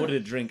 because he ordered a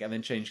drink and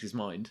then changed his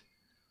mind.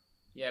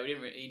 Yeah, he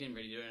didn't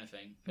really do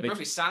anything. They They- broke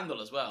his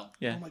sandal as well.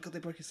 Yeah. Oh my god, they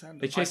broke his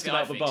sandal. They chased him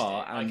I out the fixed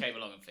bar it. I and came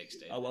along and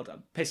fixed it. Oh, well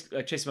done.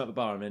 chased him out the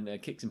bar and then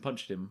kicked and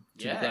punched him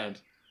to the Yeah.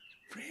 ground.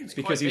 Brilliant.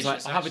 Because he was like,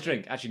 vicious, I'll have a actually.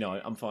 drink. Actually,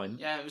 no, I'm fine.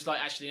 Yeah, it was like,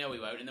 actually, no, we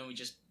won't. And then we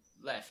just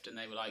left, and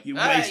they were like, You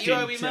hey, wasted you owe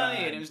me money.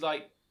 time. And it was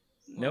like,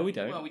 No, we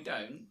don't. Well, we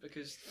don't,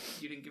 because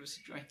you didn't give us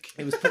a drink.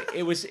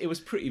 It was it was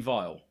pretty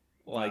vile.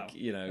 Like, Wow.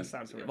 you know, That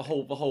sounds horrific. the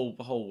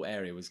whole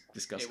area was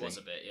disgusting. It was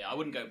a bit, yeah. I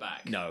wouldn't go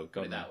back. No, Put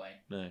God, it no. that way.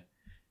 No.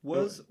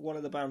 Was one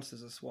of the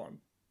bouncers a swan?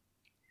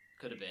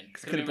 Could have been.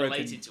 Could Could have have been broken.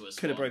 related to us.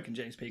 Could have broken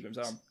James Pegram's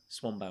arm.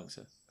 Swan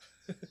bouncer.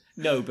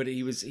 No, but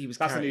he was That's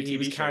a carrying, new he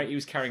was TV show. carrying he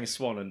was carrying a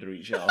swan under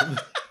each arm.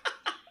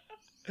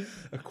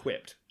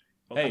 Equipped.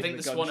 Hey. I think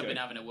the gun swan had show. been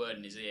having a word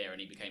in his ear,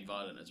 and he became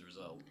violent as a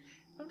result.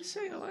 I'm just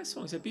saying, I like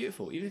swans. They're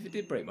beautiful. Even if it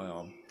did break my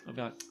arm, I'd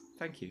be like,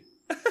 thank you.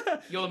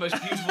 You're the most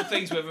beautiful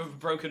thing to have ever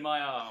broken my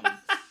arm.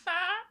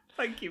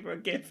 Thank you for a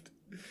gift.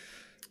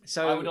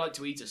 So I would like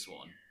to eat a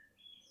swan.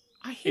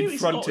 I hear in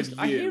it's front not of as,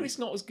 I hear you. it's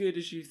not as good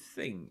as you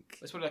think.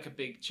 It's probably like a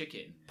big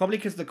chicken. Probably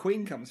because the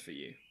Queen comes for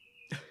you.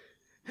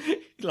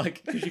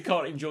 Like, because you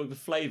can't enjoy the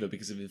flavour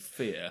because of his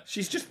fear.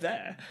 She's just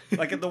there,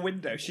 like at the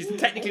window. She's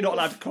technically not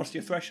allowed to cross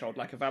your threshold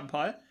like a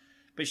vampire,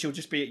 but she'll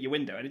just be at your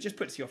window, and it just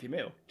puts you off your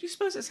meal. Do you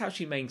suppose that's how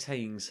she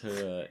maintains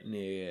her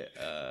near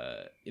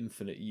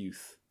infinite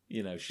youth?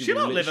 You know, She'll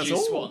outlive us She's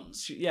all.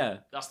 swans. Yeah,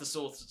 That's the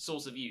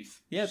source of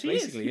youth. yeah, She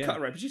basically, is. You yeah. cut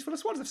her open. She's full of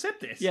swans. I've said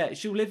this. Yeah,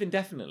 she'll live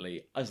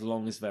indefinitely as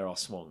long as there are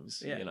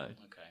swans. Yeah. You know,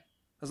 Okay.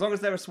 As long as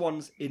there are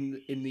swans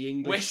in the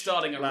English. We're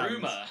starting a lands.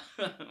 rumour.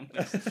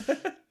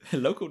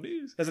 local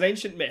news. There's an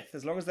ancient myth.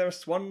 As long as there are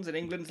swans in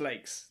England's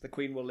lakes, the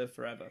Queen will live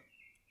forever.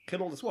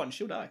 Kill all the swans,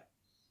 she'll die.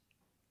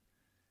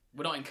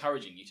 We're not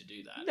encouraging you to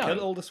do that. No. Kill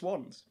all the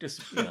swans. Just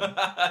you know,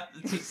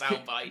 It's a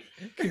soundbite.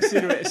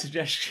 consider it a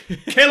suggestion.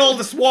 Kill all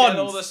the swans!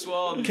 Kill all the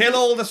swans. Kill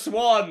all the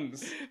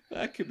swans!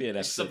 That could be an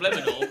It's episode.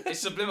 subliminal. It's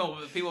subliminal,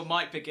 but people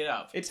might pick it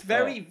up. It's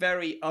very,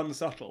 very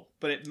unsubtle,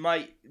 but it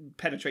might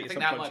penetrate I your think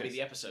that subconscious. might be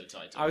the episode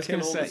title. I was going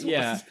to Kill all say, the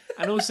yeah, swans.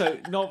 and also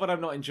not that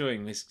I'm not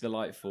enjoying this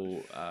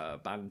delightful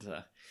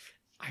banter.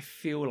 I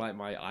feel like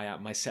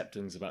my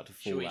septum's about to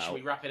fall Should out,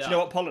 we wrap it Do up? you know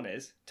what pollen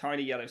is?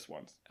 Tiny yellow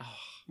swans. Oh,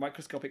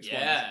 Microscopic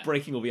Yeah.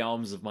 breaking all the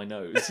arms of my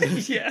nose.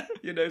 swans. Yeah,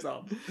 your nose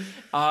arm.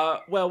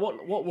 Well,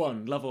 what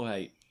one? Love or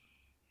hate?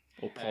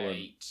 Or pollen?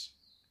 Hate.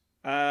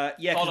 Yeah,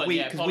 because Pollen,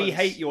 we pollens.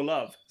 hate your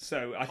love,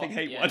 so I think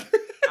hate yeah. one.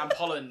 And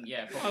pollen,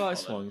 yeah. I Probably like pollen.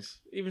 swans.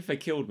 Even if they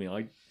killed me,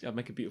 I'd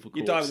make a beautiful corpse.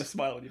 You die with a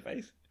smile on your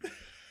face.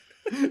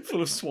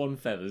 full of swan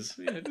feathers.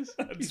 Yeah,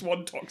 And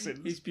swan toxins.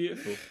 he's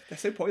beautiful. They're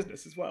so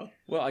poisonous as well.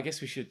 Well, I guess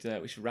we should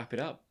wrap it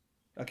up.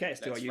 Okay, let's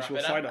do our Let's usual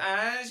wrap it sign up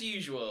off. as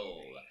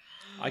usual.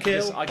 I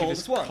Kill can all the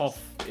just swans.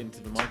 cough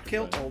into the microphone.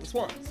 Kill all the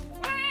swans.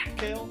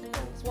 Kill all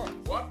the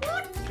swans. What?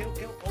 Kill all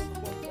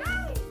the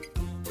swans.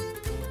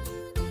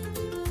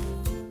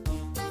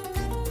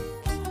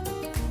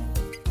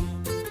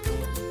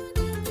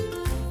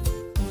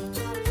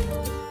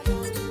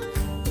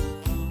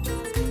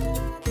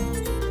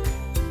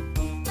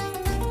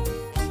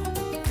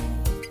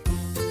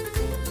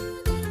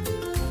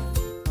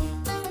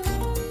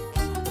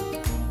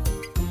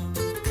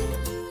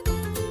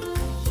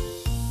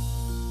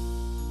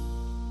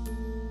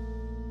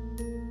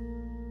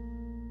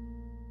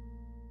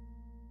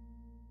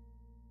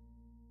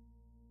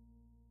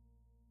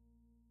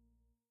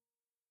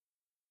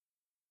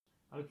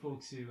 I look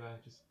forward to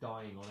just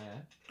dying on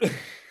air.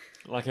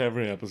 Like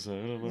every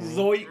episode.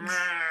 Zoinks!